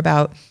it's more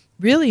about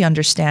really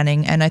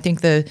understanding, and I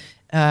think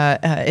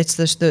it's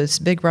this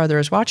Big Brother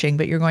is watching,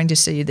 but you're going to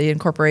see the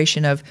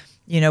incorporation of,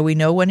 we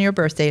know when your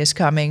birthday is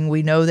coming.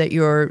 We know that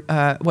you're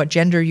what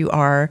gender you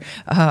are.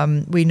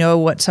 We know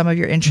what some of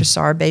your interests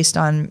are based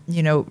on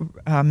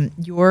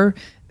your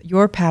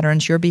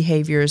patterns, your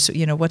behaviors.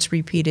 What's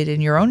repeated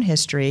in your own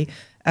history,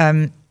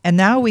 and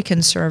now we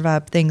can serve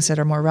up things that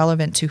are more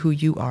relevant to who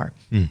you are.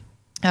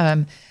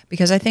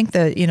 Because I think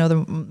that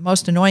the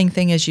most annoying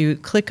thing is you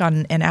click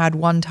on an ad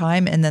one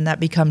time, and then that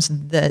becomes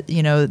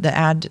the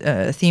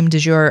ad theme du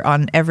jour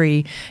on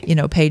every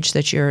page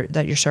that you're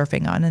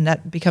surfing on, and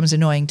that becomes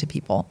annoying to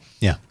people.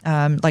 Yeah.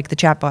 Like the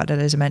chatbot that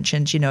as I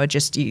mentioned,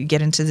 you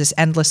get into this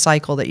endless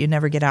cycle that you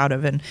never get out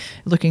of, and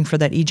looking for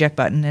that eject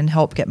button and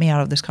help get me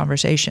out of this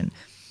conversation.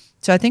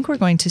 So I think we're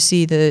going to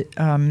see the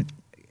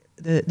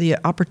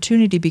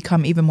opportunity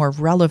become even more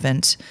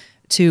relevant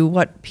to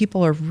what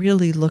people are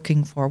really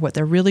looking for, what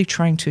they're really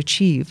trying to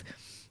achieve,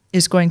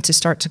 is going to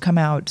start to come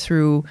out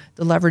through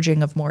the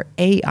leveraging of more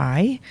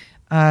AI,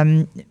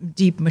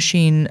 deep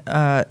machine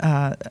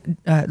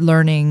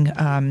learning,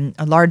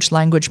 large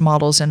language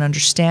models, and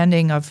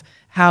understanding of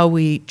how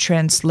we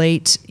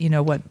translate,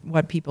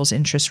 what people's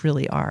interests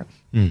really are,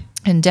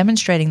 and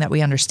demonstrating that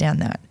we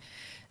understand that.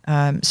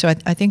 So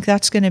I think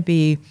that's going to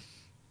be,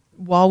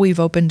 while we've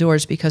opened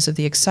doors because of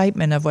the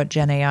excitement of what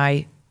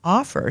GenAI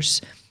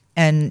offers,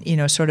 and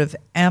sort of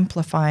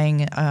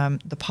amplifying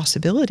the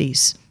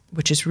possibilities,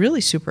 which is really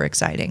super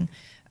exciting,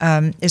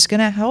 is going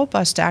to help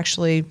us to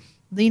actually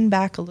lean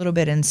back a little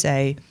bit and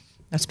say,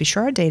 let's be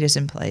sure our data is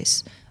in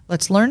place.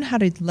 Let's learn how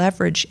to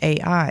leverage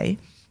AI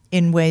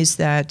in ways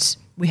that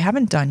we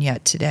haven't done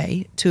yet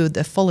today to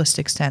the fullest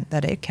extent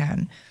that it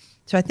can.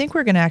 So I think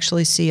we're going to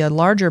actually see a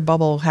larger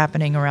bubble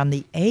happening around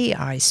the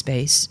AI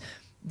space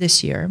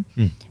this year.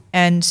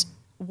 And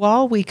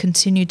while we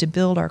continue to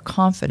build our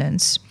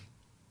confidence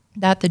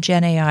that the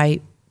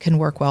GenAI can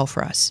work well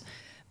for us,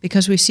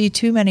 because we see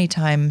too many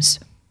times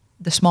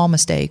the small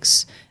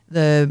mistakes,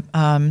 the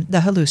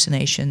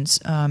hallucinations,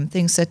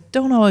 things that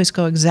don't always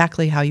go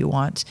exactly how you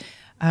want.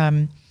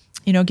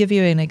 Give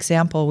you an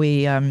example.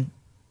 We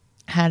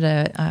had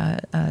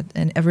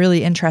a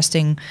really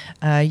interesting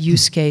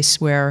use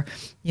case where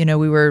we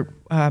were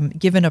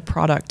given a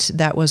product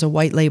that was a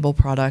white label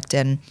product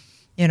and,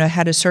 you know,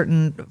 had a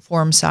certain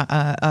form,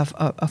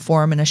 a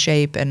form and a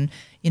shape and,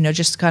 you know,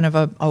 just kind of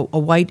a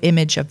white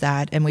image of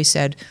that. And we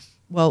said,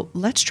 well,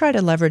 let's try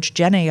to leverage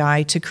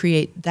GenAI to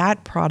create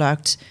that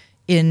product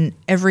in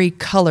every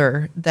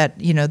color that,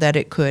 you know, that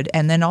it could.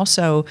 And then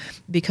also,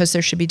 because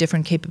there should be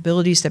different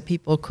capabilities that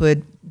people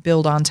could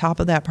build on top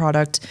of that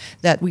product,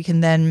 that we can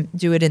then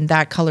do it in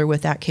that color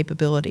with that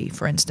capability,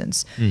 for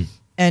instance.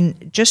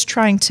 And just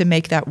trying to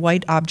make that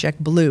white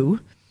object blue,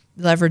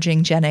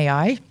 leveraging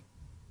GenAI.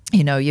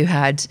 You know, you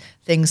had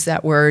things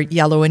that were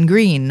yellow and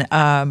green,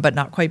 but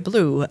not quite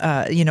blue,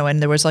 you know,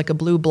 and there was like a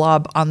blue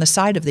blob on the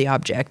side of the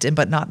object,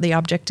 but not the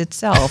object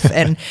itself.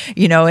 And,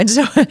 you know,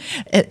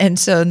 and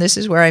so this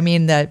is where I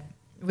mean that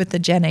with the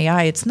Gen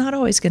AI, it's not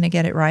always going to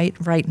get it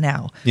right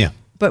now. Yeah.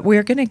 But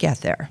we're going to get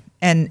there.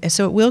 And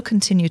so it will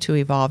continue to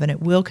evolve and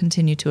it will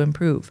continue to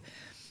improve.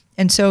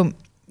 And so,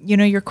 you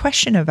know, your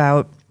question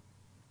about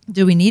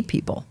do we need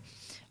people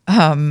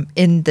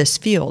in this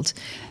field?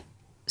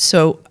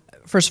 So,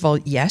 first of all,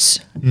 yes,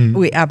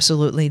 we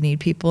absolutely need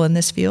people in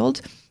this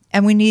field.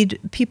 And we need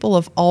people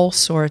of all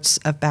sorts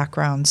of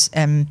backgrounds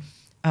and,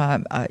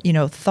 you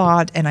know,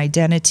 thought and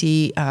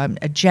identity,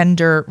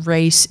 gender,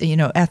 race, you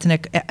know,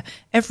 ethnic,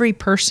 every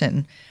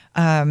person.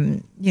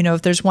 You know,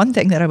 if there's one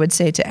thing that I would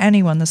say to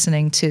anyone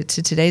listening to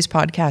today's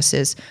podcast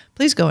is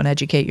please go and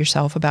educate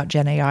yourself about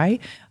Gen AI.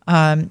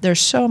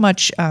 There's so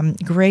much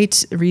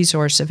great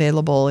resource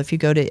available if you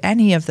go to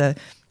any of the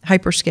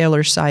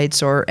hyperscaler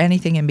sites or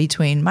anything in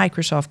between,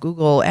 Microsoft,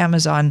 Google,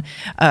 Amazon,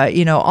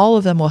 you know, all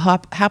of them will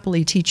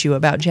happily teach you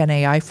about Gen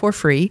AI for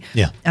free.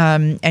 Yeah.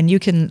 And you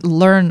can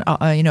learn,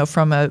 you know,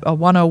 from a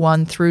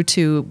 101 through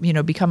to, you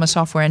know, become a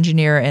software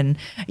engineer and,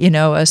 you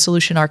know, a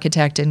solution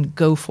architect and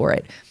go for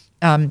it.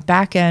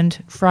 Back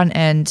end, front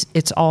end,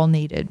 it's all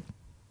needed.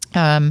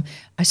 I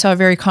saw a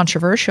very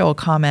controversial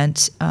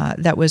comment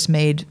that was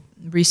made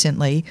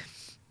recently,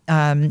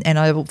 and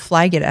I will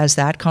flag it as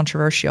that,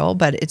 controversial,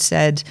 but it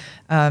said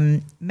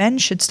men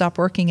should stop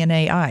working in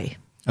AI.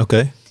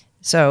 Okay.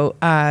 So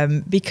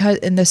because,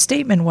 and the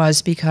statement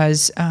was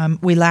because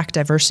we lack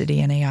diversity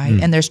in AI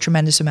and there's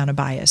tremendous amount of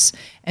bias.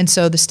 And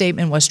so the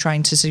statement was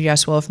trying to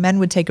suggest, well, if men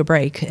would take a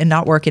break and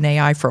not work in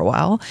AI for a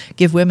while,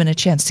 give women a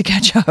chance to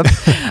catch up.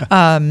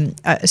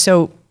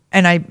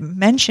 And I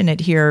mention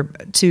it here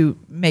to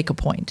make a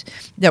point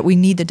that we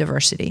need the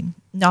diversity,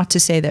 not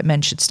to say that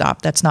men should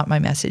stop. That's not my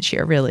message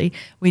here, really.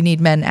 We need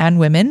men and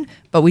women,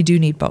 but we do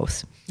need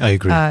both. I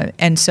agree.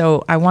 And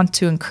so I want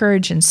to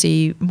encourage and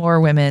see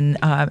more women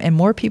and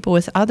more people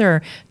with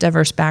other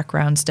diverse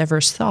backgrounds,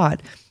 diverse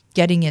thought,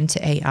 getting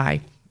into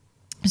AI.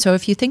 So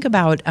if you think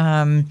about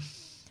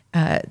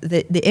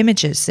the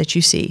images that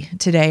you see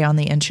today on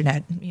the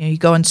internet, you know, you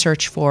go and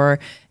search for,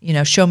 you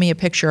know, show me a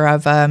picture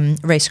of a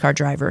race car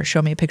driver,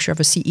 show me a picture of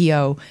a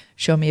CEO,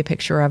 show me a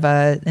picture of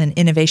an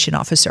innovation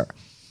officer.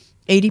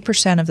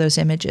 80% of those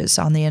images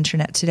on the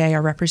internet today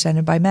are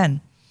represented by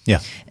men. Yeah.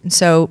 And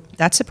so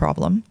that's a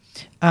problem.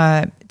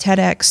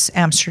 TEDx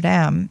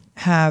Amsterdam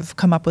have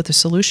come up with a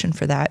solution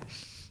for that.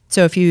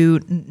 So if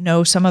you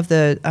know some of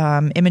the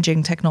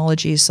imaging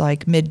technologies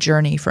like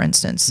Midjourney, for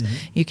instance,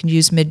 you can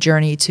use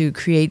Midjourney to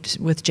create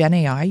with Gen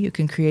AI. You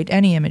can create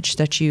any image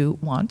that you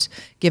want,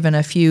 given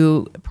a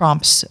few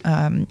prompts,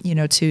 you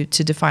know, to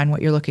define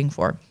what you're looking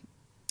for.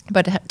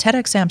 But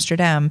TEDx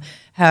Amsterdam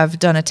have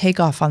done a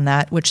takeoff on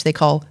that, which they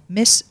call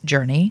Miss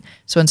Journey.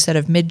 So instead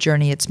of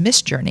Midjourney, it's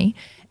Miss Journey.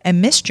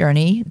 And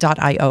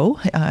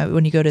missjourney.io,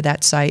 when you go to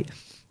that site,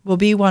 will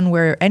be one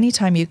where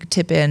anytime you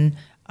tip in,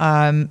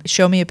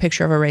 show me a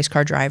picture of a race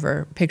car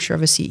driver, picture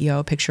of a CEO,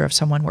 a picture of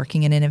someone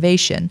working in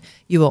innovation,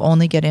 you will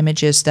only get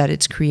images that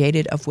it's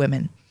created of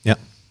women. Yeah.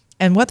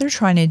 And what they're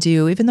trying to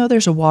do, even though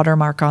there's a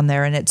watermark on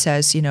there and it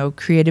says, you know,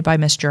 created by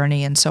Miss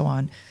Journey and so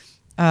on,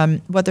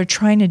 what they're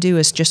trying to do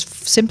is just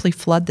simply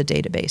flood the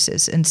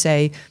databases and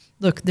say,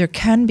 look, there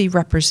can be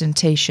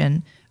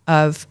representation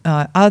of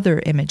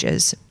other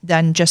images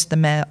than just the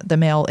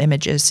male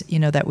images, you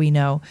know, that we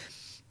know.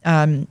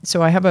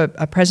 So I have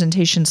a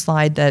presentation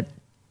slide that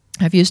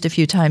I've used a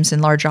few times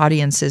in large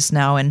audiences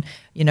now, and,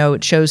 you know,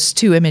 it shows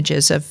two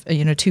images of,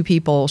 you know, two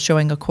people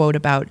showing a quote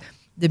about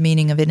the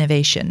meaning of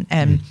innovation.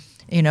 And,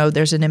 you know,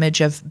 there's an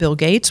image of Bill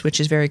Gates, which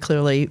is very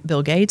clearly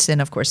Bill Gates.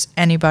 And of course,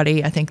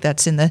 anybody, I think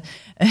that's in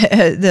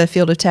the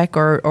field of tech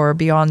or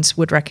beyond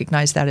would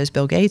recognize that as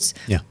Bill Gates.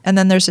 Yeah. And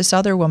then there's this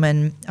other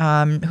woman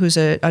who's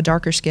a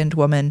darker skinned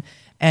woman,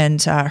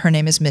 and her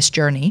name is Miss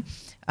Journey.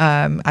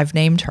 I've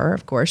named her,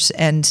 of course.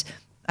 And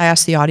I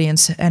asked the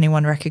audience,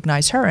 anyone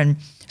recognize her? And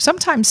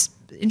sometimes,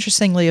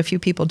 interestingly, a few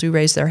people do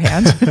raise their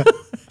hand,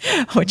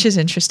 which is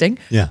interesting,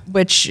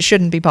 which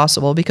shouldn't be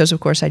possible because, of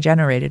course, I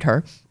generated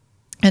her.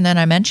 And then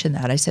I mentioned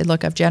that. I said,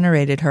 look, I've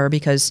generated her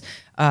because,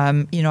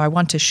 you know, I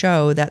want to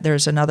show that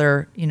there's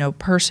another, you know,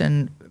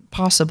 person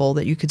possible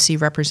that you could see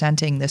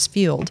representing this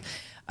field.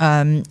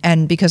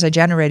 And because I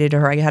generated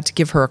her, I had to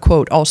give her a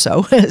quote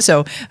also.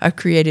 So I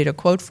created a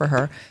quote for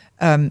her.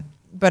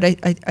 But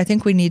I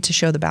think we need to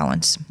show the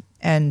balance.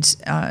 And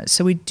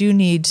so we do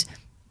need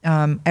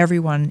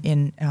everyone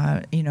in,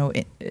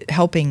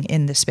 helping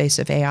in the space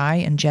of AI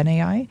and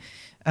GenAI.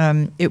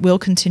 It will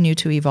continue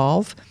to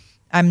evolve.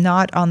 I'm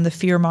not on the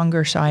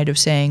fearmonger side of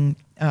saying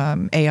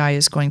AI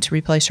is going to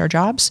replace our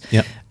jobs.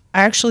 Yep.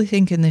 I actually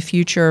think in the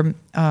future,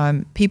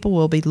 people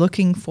will be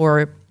looking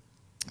for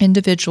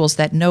individuals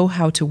that know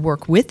how to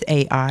work with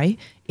AI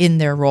in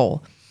their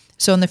role.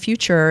 So in the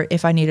future,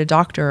 if I need a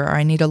doctor or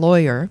I need a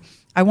lawyer,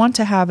 I want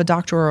to have a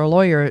doctor or a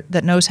lawyer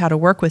that knows how to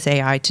work with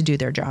AI to do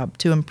their job,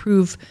 to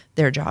improve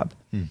their job.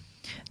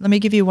 Let me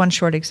give you one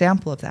short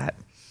example of that.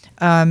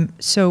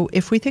 So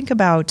if we think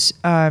about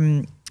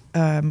going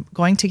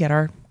to get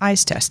our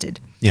eyes tested,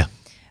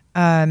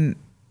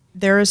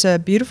 there is a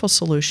beautiful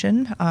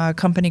solution, a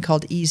company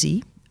called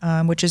Easy,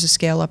 which is a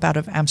scale-up out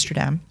of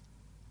Amsterdam.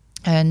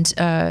 And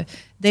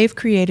they've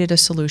created a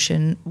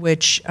solution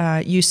which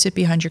you sit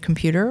behind your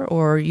computer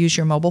or use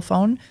your mobile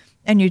phone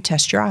and you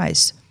test your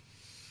eyes.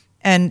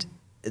 And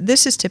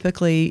this is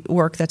typically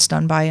work that's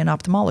done by an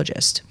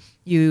ophthalmologist.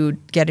 You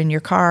get in your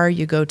car,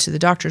 you go to the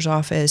doctor's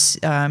office,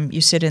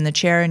 you sit in the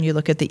chair and you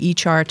look at the E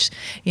chart,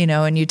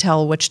 and you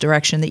tell which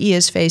direction the E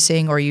is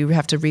facing, or you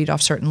have to read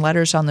off certain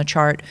letters on the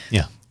chart.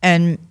 Yeah.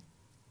 And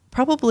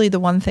probably the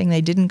one thing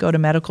they didn't go to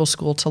medical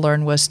school to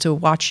learn was to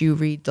watch you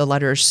read the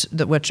letters,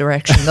 which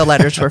direction the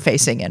letters were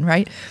facing in,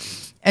 right?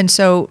 And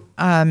so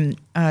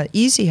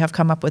Easy have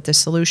come up with this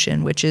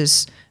solution, which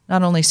is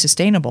not only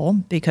sustainable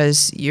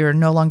because you're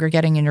no longer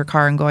getting in your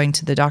car and going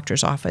to the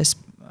doctor's office,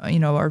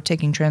 or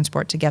taking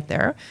transport to get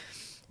there,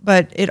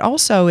 but it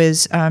also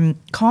is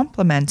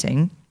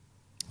complementing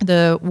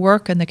the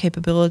work and the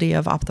capability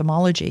of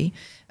ophthalmology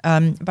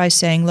by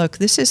saying, look,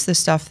 this is the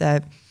stuff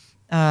that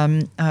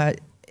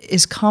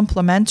is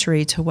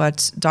complementary to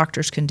what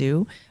doctors can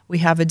do. We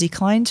have a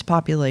declined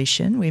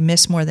population. We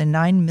miss more than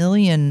 9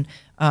 million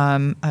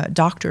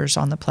doctors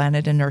on the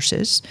planet and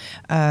nurses.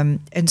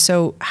 And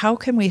so how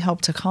can we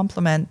help to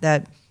complement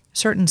that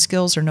certain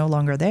skills are no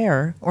longer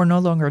there or no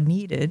longer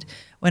needed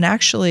when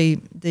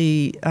actually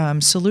the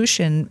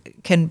solution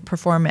can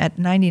perform at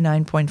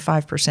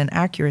 99.5%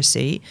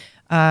 accuracy,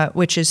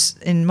 which is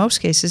in most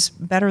cases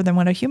better than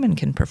what a human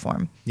can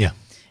perform. Yeah.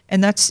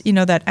 And that's,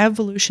 that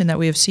evolution that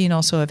we have seen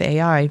also of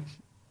AI,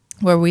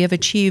 where we have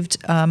achieved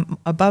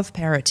above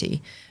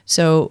parity.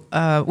 So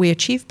we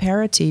achieve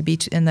parity,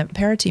 and that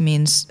parity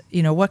means,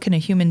 what can a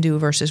human do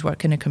versus what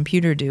can a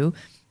computer do?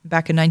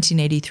 Back in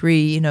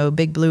 1983,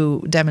 Big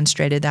Blue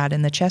demonstrated that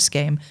in the chess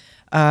game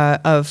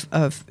of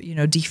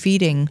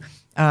defeating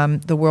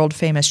the world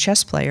famous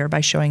chess player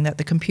by showing that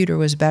the computer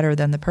was better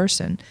than the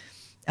person.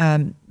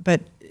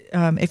 But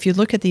if you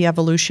look at the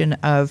evolution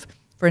of,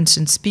 for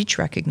instance, speech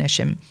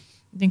recognition,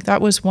 I think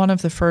that was one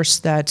of the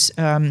first that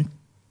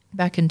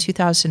back in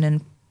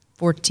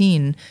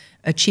 2014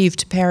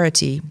 achieved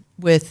parity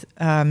with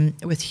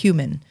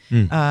human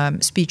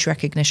speech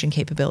recognition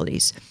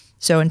capabilities.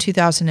 So in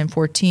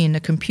 2014, a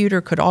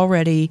computer could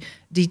already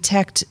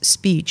detect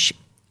speech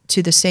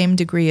to the same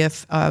degree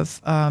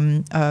of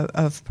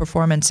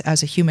performance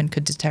as a human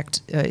could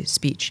detect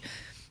speech.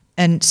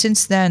 And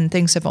since then,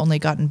 things have only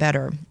gotten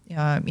better.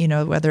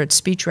 Whether it's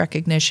speech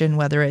recognition,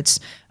 whether it's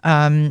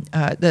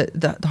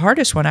the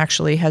hardest one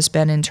actually has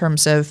been in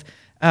terms of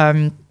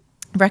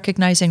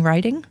recognizing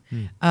writing.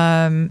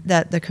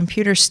 That the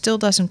computer still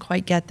doesn't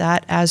quite get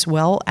that as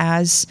well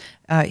as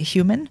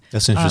human.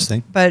 That's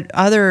interesting. But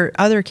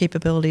other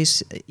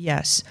capabilities,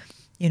 yes.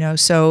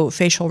 So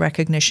facial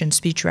recognition,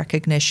 speech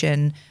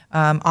recognition,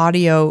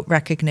 audio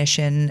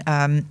recognition.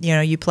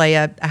 You play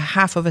a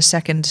half of a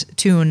second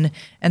tune,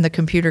 and the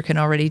computer can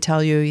already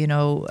tell you,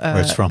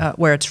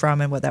 where it's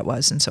from and what that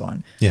was, and so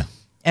on. Yeah.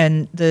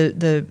 And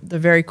the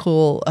very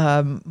cool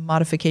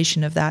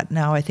modification of that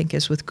now, I think,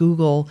 is with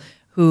Google,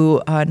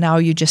 who now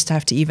you just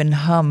have to even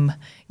hum.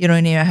 You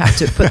don't even have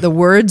to put the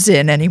words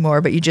in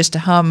anymore, but you just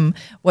hum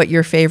what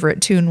your favorite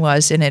tune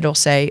was, and it'll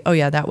say, "Oh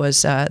yeah, that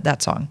was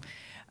that song."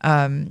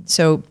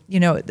 So,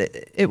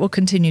 it will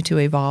continue to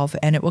evolve,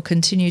 and it will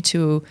continue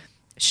to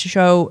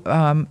show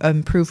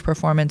improved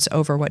performance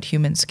over what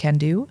humans can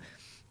do.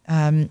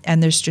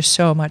 And there's just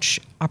so much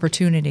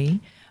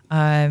opportunity.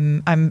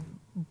 I'm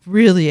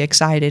really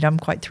excited. I'm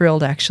quite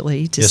thrilled,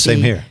 actually, to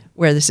see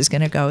where this is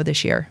going to go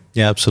this year.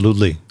 Yeah,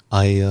 absolutely.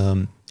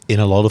 In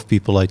a lot of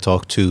people I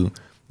talk to,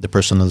 the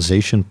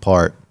personalization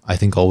part, I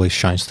think, always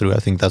shines through. I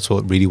think that's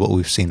what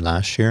we've seen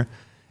last year.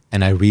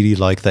 And I really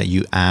like that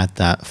you add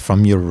that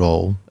from your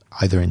role,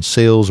 either in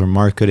sales or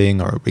marketing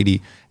or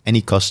really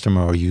any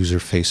customer or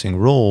user-facing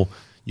role,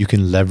 you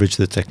can leverage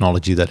the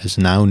technology that is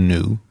now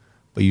new,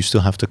 but you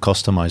still have to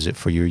customize it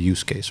for your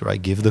use case,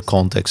 right? Give the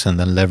context and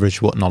then leverage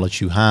what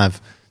knowledge you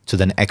have to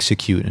then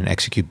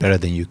execute better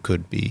than you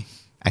could be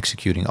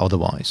executing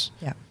otherwise.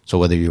 Yeah. So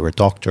whether you're a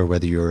doctor,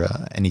 whether you're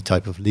any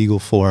type of legal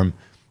firm,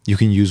 you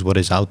can use what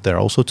is out there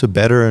also to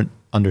better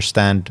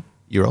understand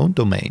your own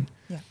domain.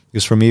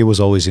 Because for me, it was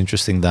always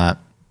interesting that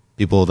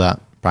people that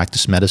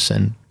practice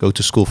medicine go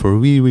to school for a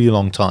really, really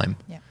long time.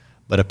 Yeah.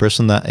 But a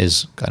person that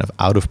is kind of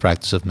out of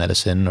practice of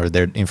medicine or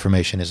their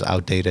information is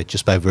outdated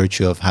just by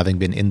virtue of having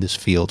been in this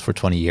field for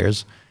 20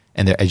 years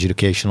and their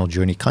educational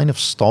journey kind of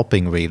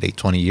stopping really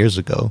 20 years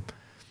ago.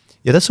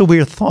 Yeah, that's a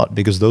weird thought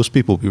because those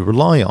people we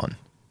rely on.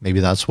 Maybe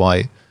that's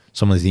why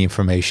some of the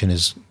information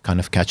is kind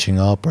of catching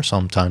up or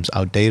sometimes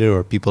outdated,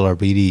 or people are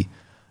really,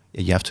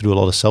 you have to do a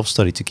lot of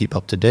self-study to keep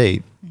up to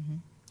date. Mm-hmm.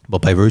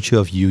 But by virtue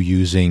of you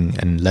using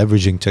and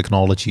leveraging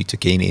technology to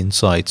gain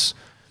insights,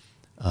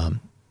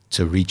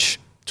 to reach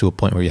to a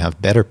point where you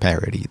have better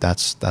parity,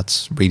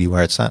 that's really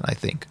where it's at, I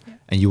think. Yeah.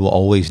 And you will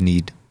always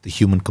need the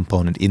human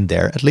component in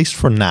there, at least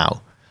for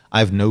now. I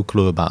have no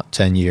clue about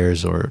 10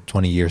 years or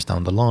 20 years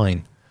down the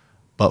line,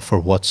 but for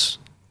what's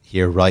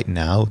here right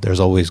now, there's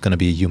always going to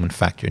be a human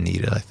factor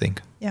needed, I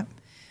think. Yeah.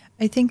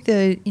 I think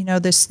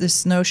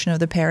this notion of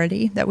the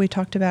parity that we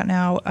talked about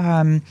now,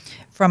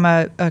 from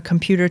a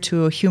computer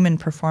to a human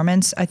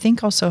performance, I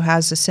think also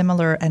has a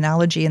similar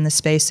analogy in the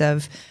space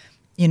of,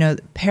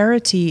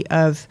 parity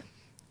of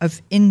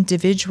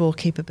individual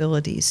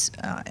capabilities.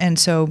 And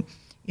so,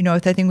 I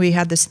think we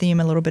had this theme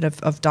a little bit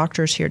of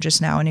doctors here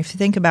just now. And if you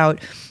think about,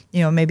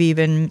 maybe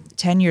even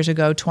 10 years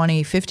ago,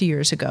 20, 50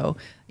 years ago,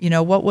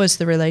 what was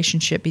the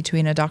relationship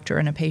between a doctor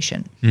and a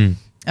patient?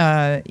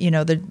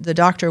 The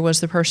doctor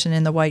was the person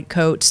in the white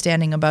coat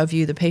standing above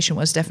you. The patient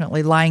was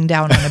definitely lying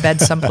down on a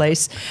bed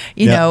someplace,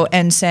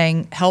 and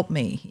saying, help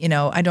me,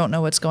 I don't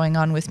know what's going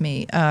on with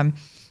me. And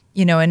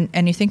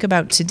you think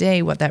about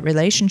today, what that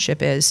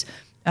relationship is,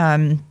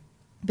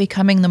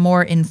 becoming the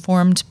more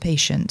informed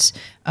patient,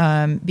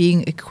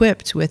 being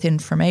equipped with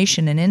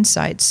information and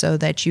insights so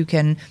that you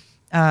can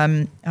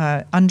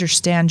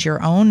understand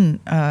your own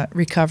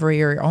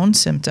recovery or your own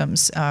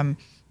symptoms.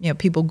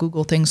 People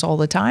Google things all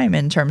the time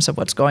in terms of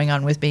what's going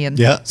on with me. And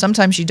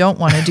sometimes you don't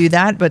want to do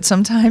that, but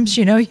sometimes,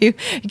 you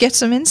get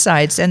some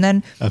insights, and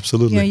then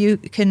absolutely, you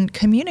can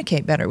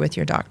communicate better with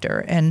your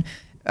doctor. And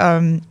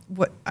I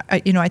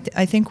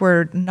think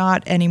we're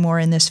not anymore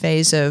in this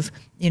phase of,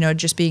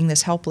 just being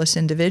this helpless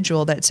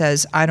individual that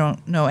says, I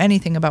don't know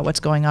anything about what's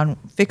going on,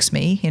 fix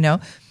me,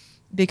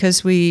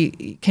 because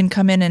we can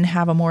come in and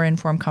have a more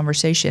informed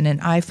conversation. And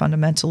I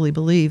fundamentally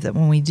believe that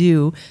when we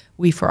do,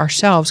 we for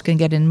ourselves can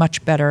get in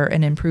much better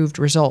and improved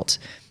results,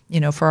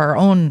 for our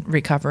own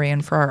recovery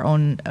and for our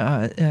own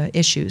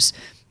issues.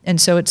 And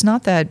so it's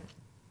not that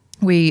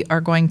we are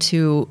going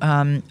to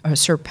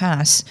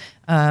surpass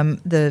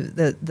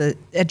the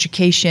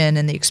education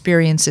and the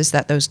experiences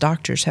that those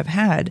doctors have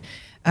had.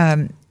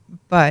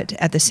 But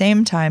at the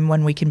same time,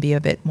 when we can be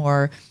a bit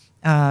more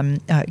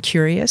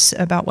curious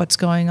about what's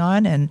going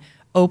on and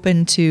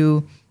open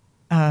to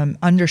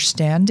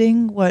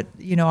understanding what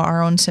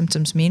our own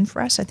symptoms mean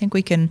for us, I think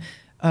we can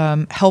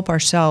help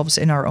ourselves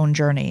in our own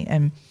journey.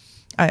 And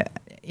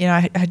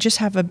I just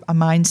have a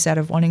mindset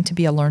of wanting to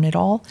be a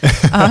learn-it-all,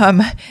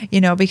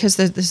 because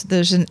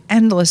there's an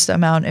endless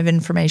amount of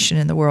information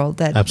in the world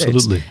that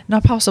absolutely it's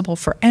not possible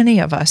for any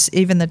of us,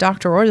 even the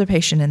doctor or the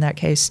patient in that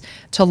case,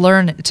 to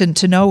learn,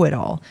 to know it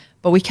all.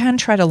 But we can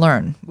try to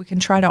learn. We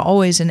can try to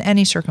always, in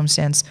any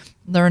circumstance,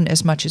 learn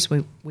as much as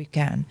we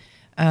can.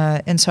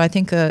 And so I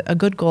think a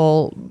good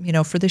goal,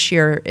 for this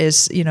year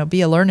is,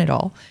 be a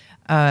learn-it-all.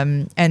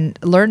 And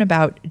learn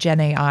about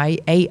GenAI,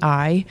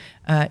 AI,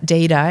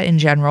 data in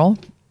general,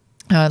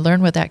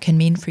 learn what that can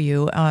mean for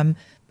you.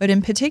 But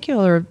in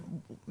particular,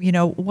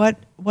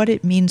 what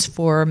it means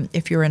for,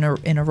 if you're in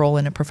a role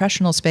in a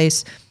professional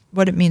space,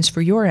 what it means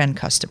for your end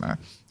customer,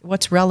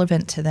 what's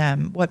relevant to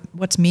them,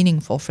 what's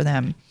meaningful for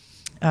them.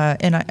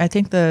 And I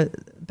think the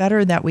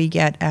better that we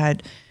get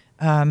at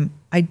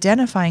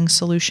identifying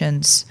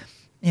solutions,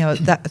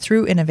 that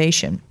through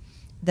innovation,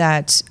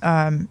 that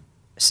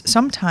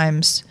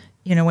sometimes,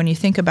 when you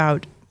think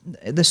about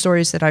the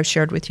stories that I've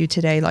shared with you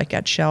today, like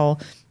at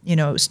Shell,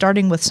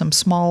 starting with some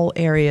small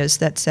areas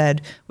that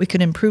said we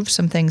could improve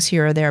some things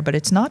here or there, but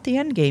it's not the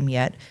end game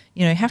yet.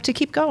 You have to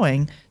keep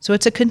going. So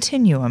it's a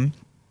continuum.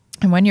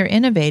 And when you're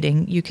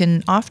innovating, you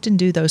can often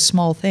do those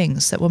small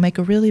things that will make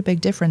a really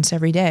big difference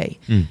every day.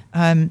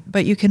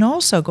 But you can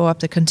also go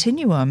up the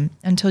continuum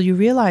until you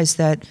realize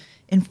that,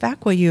 in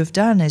fact, what you have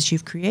done is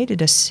you've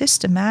created a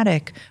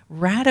systematic,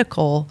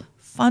 radical,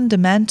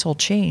 fundamental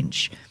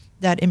change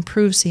that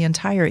improves the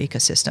entire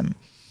ecosystem.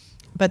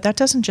 But that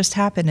doesn't just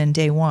happen in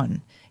day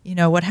one.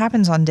 What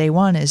happens on day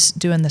one is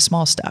doing the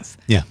small stuff.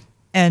 Yeah.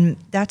 And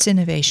that's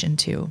innovation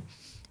too.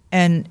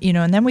 And,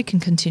 and then we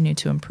can continue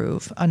to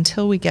improve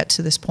until we get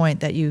to this point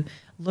that you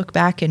look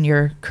back in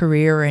your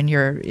career and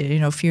your,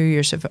 few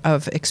years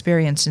of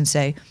experience and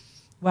say,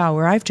 wow,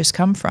 where I've just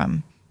come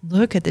from,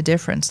 look at the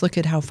difference. Look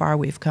at how far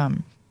we've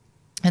come.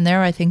 And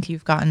there, I think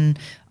you've gone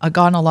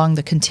along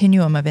the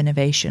continuum of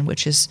innovation,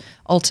 which is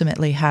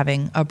ultimately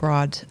having a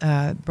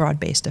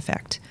broad-based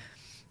effect.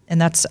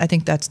 And I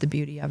think that's the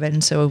beauty of it.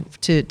 And so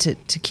to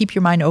keep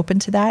your mind open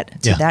to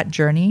that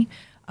journey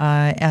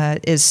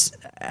is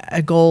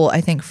a goal,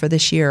 I think, for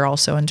this year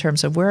also, in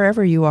terms of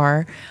wherever you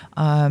are,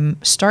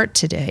 start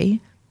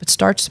today, but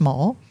start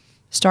small.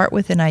 Start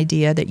with an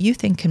idea that you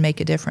think can make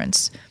a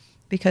difference.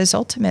 Because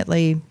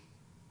ultimately,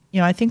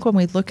 I think when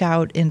we look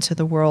out into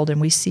the world and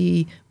we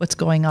see what's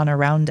going on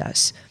around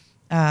us,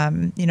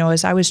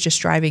 as I was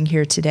just driving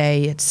here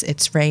today,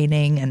 it's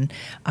raining, and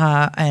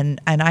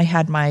I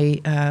had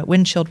my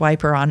windshield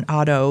wiper on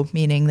auto,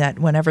 meaning that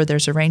whenever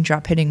there's a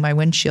raindrop hitting my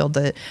windshield,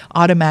 it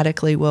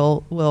automatically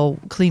will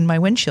clean my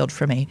windshield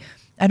for me.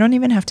 I don't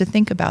even have to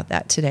think about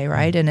that today,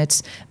 right? And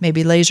it's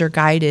maybe laser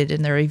guided,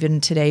 and there are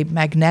even today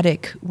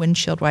magnetic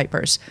windshield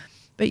wipers.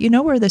 But you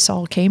know where this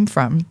all came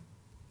from?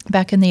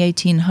 Back in the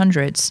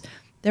 1800s,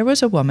 there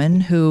was a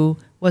woman who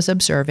was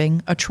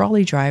observing a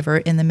trolley driver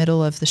in the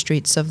middle of the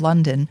streets of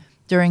London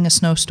during a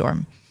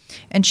snowstorm.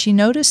 And she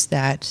noticed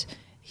that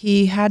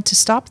he had to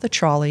stop the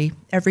trolley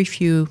every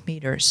few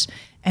meters.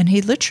 And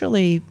he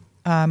literally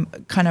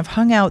kind of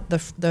hung out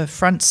the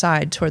front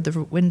side toward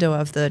the window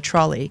of the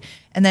trolley,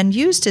 and then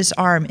used his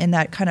arm in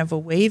that kind of a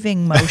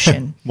waving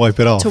motion wipe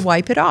it off. To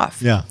wipe it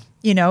off. Yeah.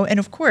 And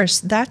of course,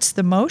 that's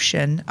the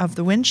motion of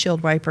the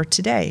windshield wiper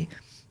today.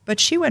 But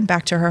she went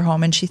back to her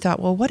home and she thought,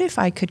 well, what if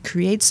I could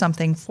create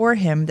something for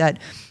him that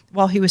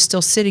while he was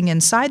still sitting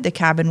inside the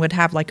cabin would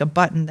have like a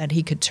button that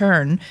he could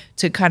turn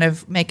to kind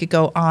of make it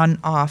go on,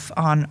 off,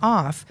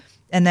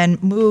 and then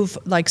move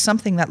like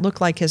something that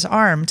looked like his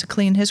arm to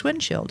clean his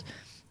windshield.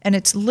 And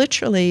it's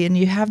literally, and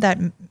you have that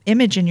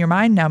image in your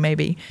mind now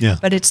maybe,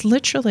 but it's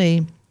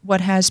literally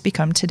what has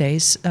become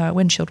today's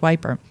windshield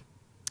wiper.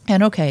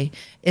 And okay,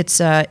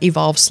 it's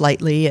evolved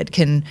slightly. It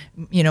can,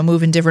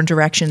 move in different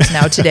directions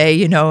now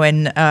today,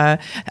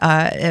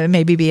 and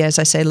maybe be, as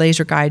I say,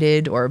 laser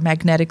guided or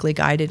magnetically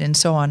guided and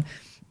so on.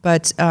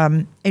 But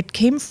it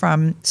came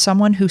from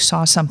someone who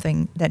saw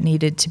something that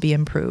needed to be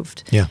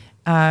improved. Yeah.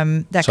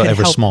 That so could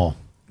ever help. Small.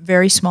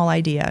 Very small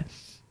idea.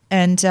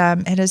 And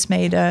it has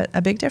made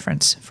a big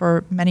difference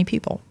for many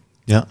people.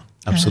 Yeah,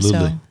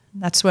 absolutely. So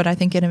that's what I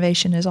think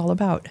innovation is all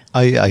about.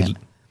 I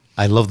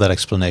love that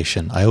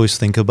explanation. I always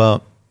think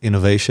about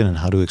innovation and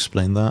how to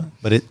explain that,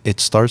 but it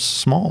starts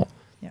small.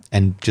 Yeah.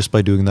 And just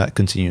by doing that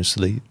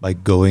continuously, by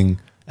going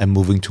and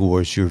moving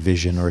towards your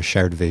vision or a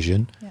shared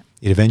vision,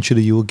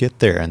 eventually you will get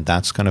there. And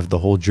that's kind of the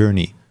whole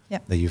journey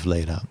that you've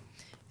laid out.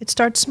 It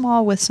starts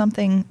small with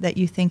something that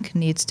you think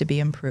needs to be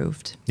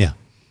improved. Yeah.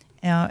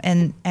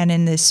 And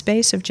in this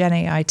space of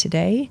GenAI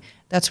today,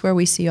 that's where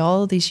we see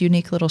all of these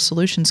unique little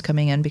solutions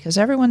coming in, because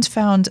everyone's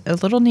found a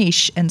little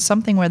niche and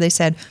something where they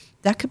said,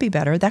 that could be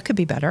better, that could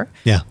be better.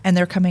 Yeah. And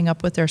they're coming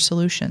up with their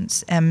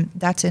solutions. And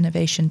that's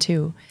innovation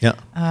too. Yeah.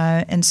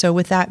 And so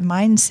with that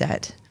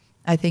mindset,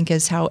 I think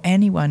is how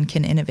anyone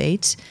can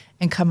innovate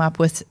and come up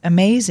with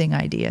amazing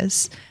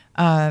ideas.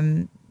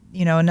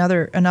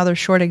 Another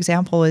short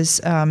example is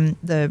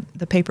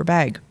the paper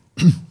bag.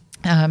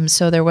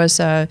 So there was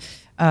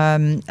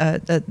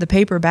the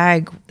paper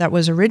bag that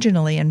was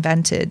originally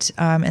invented,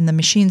 and the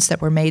machines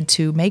that were made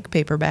to make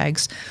paper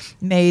bags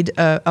made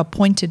a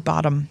pointed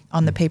bottom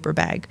on the paper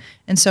bag.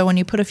 And so when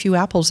you put a few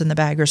apples in the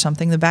bag or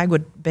something, the bag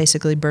would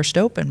basically burst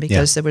open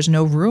because there was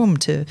no room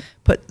to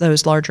put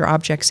those larger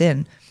objects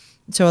in.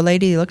 So a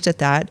lady looked at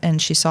that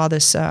and she saw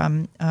this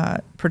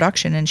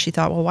production and she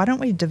thought, well, why don't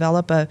we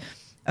develop a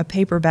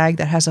paper bag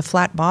that has a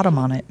flat bottom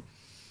on it?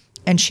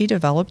 And she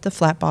developed the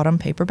flat bottom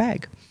paper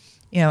bag.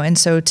 And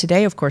so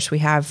today, of course, we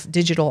have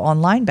digital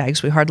online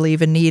bags. We hardly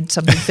even need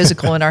something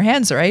physical in our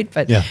hands, right?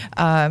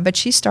 But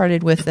she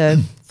started with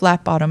the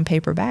flat bottom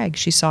paper bag.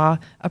 She saw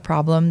a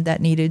problem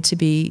that needed to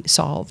be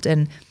solved.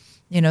 And,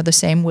 the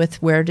same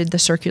with where did the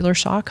circular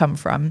saw come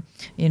from?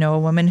 A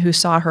woman who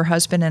saw her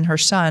husband and her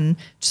son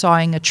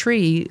sawing a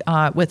tree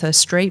with a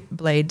straight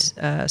blade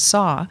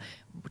saw,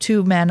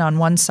 two men on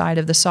one side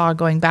of the saw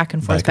going back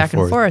and forth.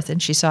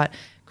 And she thought,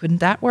 couldn't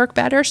that work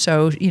better?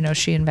 So,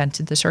 she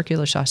invented the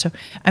circular saw. So,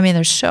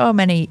 there's so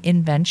many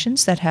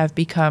inventions that have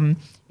become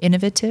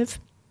innovative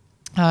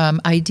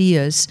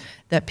ideas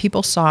that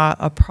people saw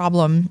a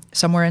problem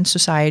somewhere in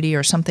society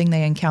or something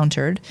they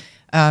encountered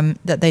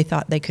that they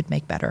thought they could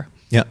make better.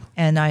 Yeah.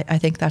 And I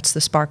think that's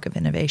the spark of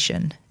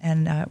innovation,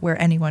 and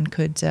where anyone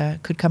could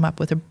come up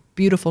with a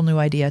beautiful new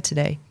idea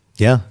today.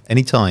 Yeah,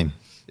 anytime.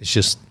 It's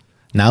just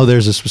now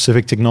there's a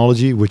specific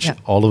technology which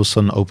all of a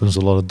sudden opens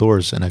a lot of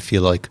doors, and I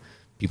feel like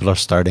people are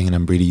starting, and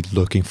I'm really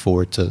looking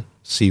forward to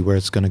see where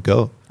it's going to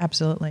go.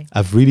 Absolutely.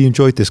 I've really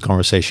enjoyed this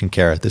conversation,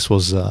 Cara. This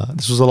was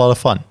a lot of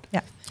fun.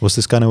 Yeah. Was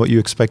this kind of what you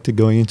expected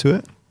going into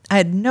it? I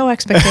had no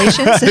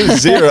expectations.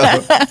 Zero.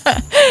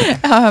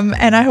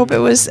 And I hope it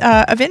was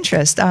of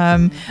interest.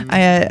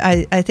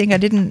 I think I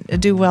didn't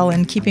do well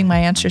in keeping my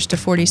answers to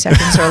 40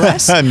 seconds or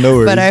less. No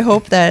worries. But I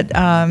hope that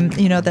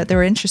that there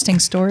were interesting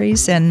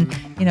stories, and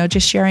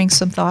just sharing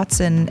some thoughts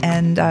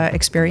and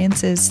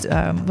experiences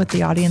with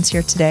the audience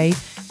here today.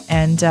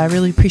 And I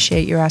really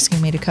appreciate you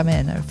asking me to come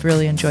in. I've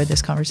really enjoyed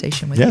this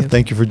conversation with you. Yeah,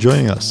 thank you for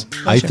joining us.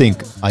 Pleasure.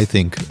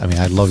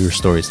 I love your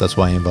stories. That's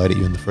why I invited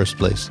you in the first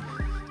place.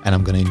 And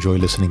I'm going to enjoy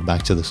listening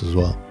back to this as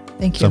well.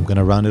 Thank you. So I'm going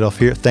to round it off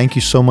here. Thank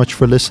you so much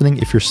for listening.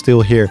 If you're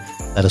still here,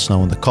 let us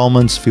know in the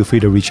comments. Feel free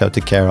to reach out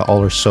to Cara.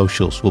 All her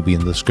socials will be in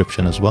the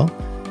description as well.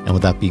 And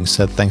with that being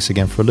said, thanks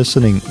again for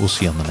listening. We'll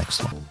see you on the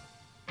next one.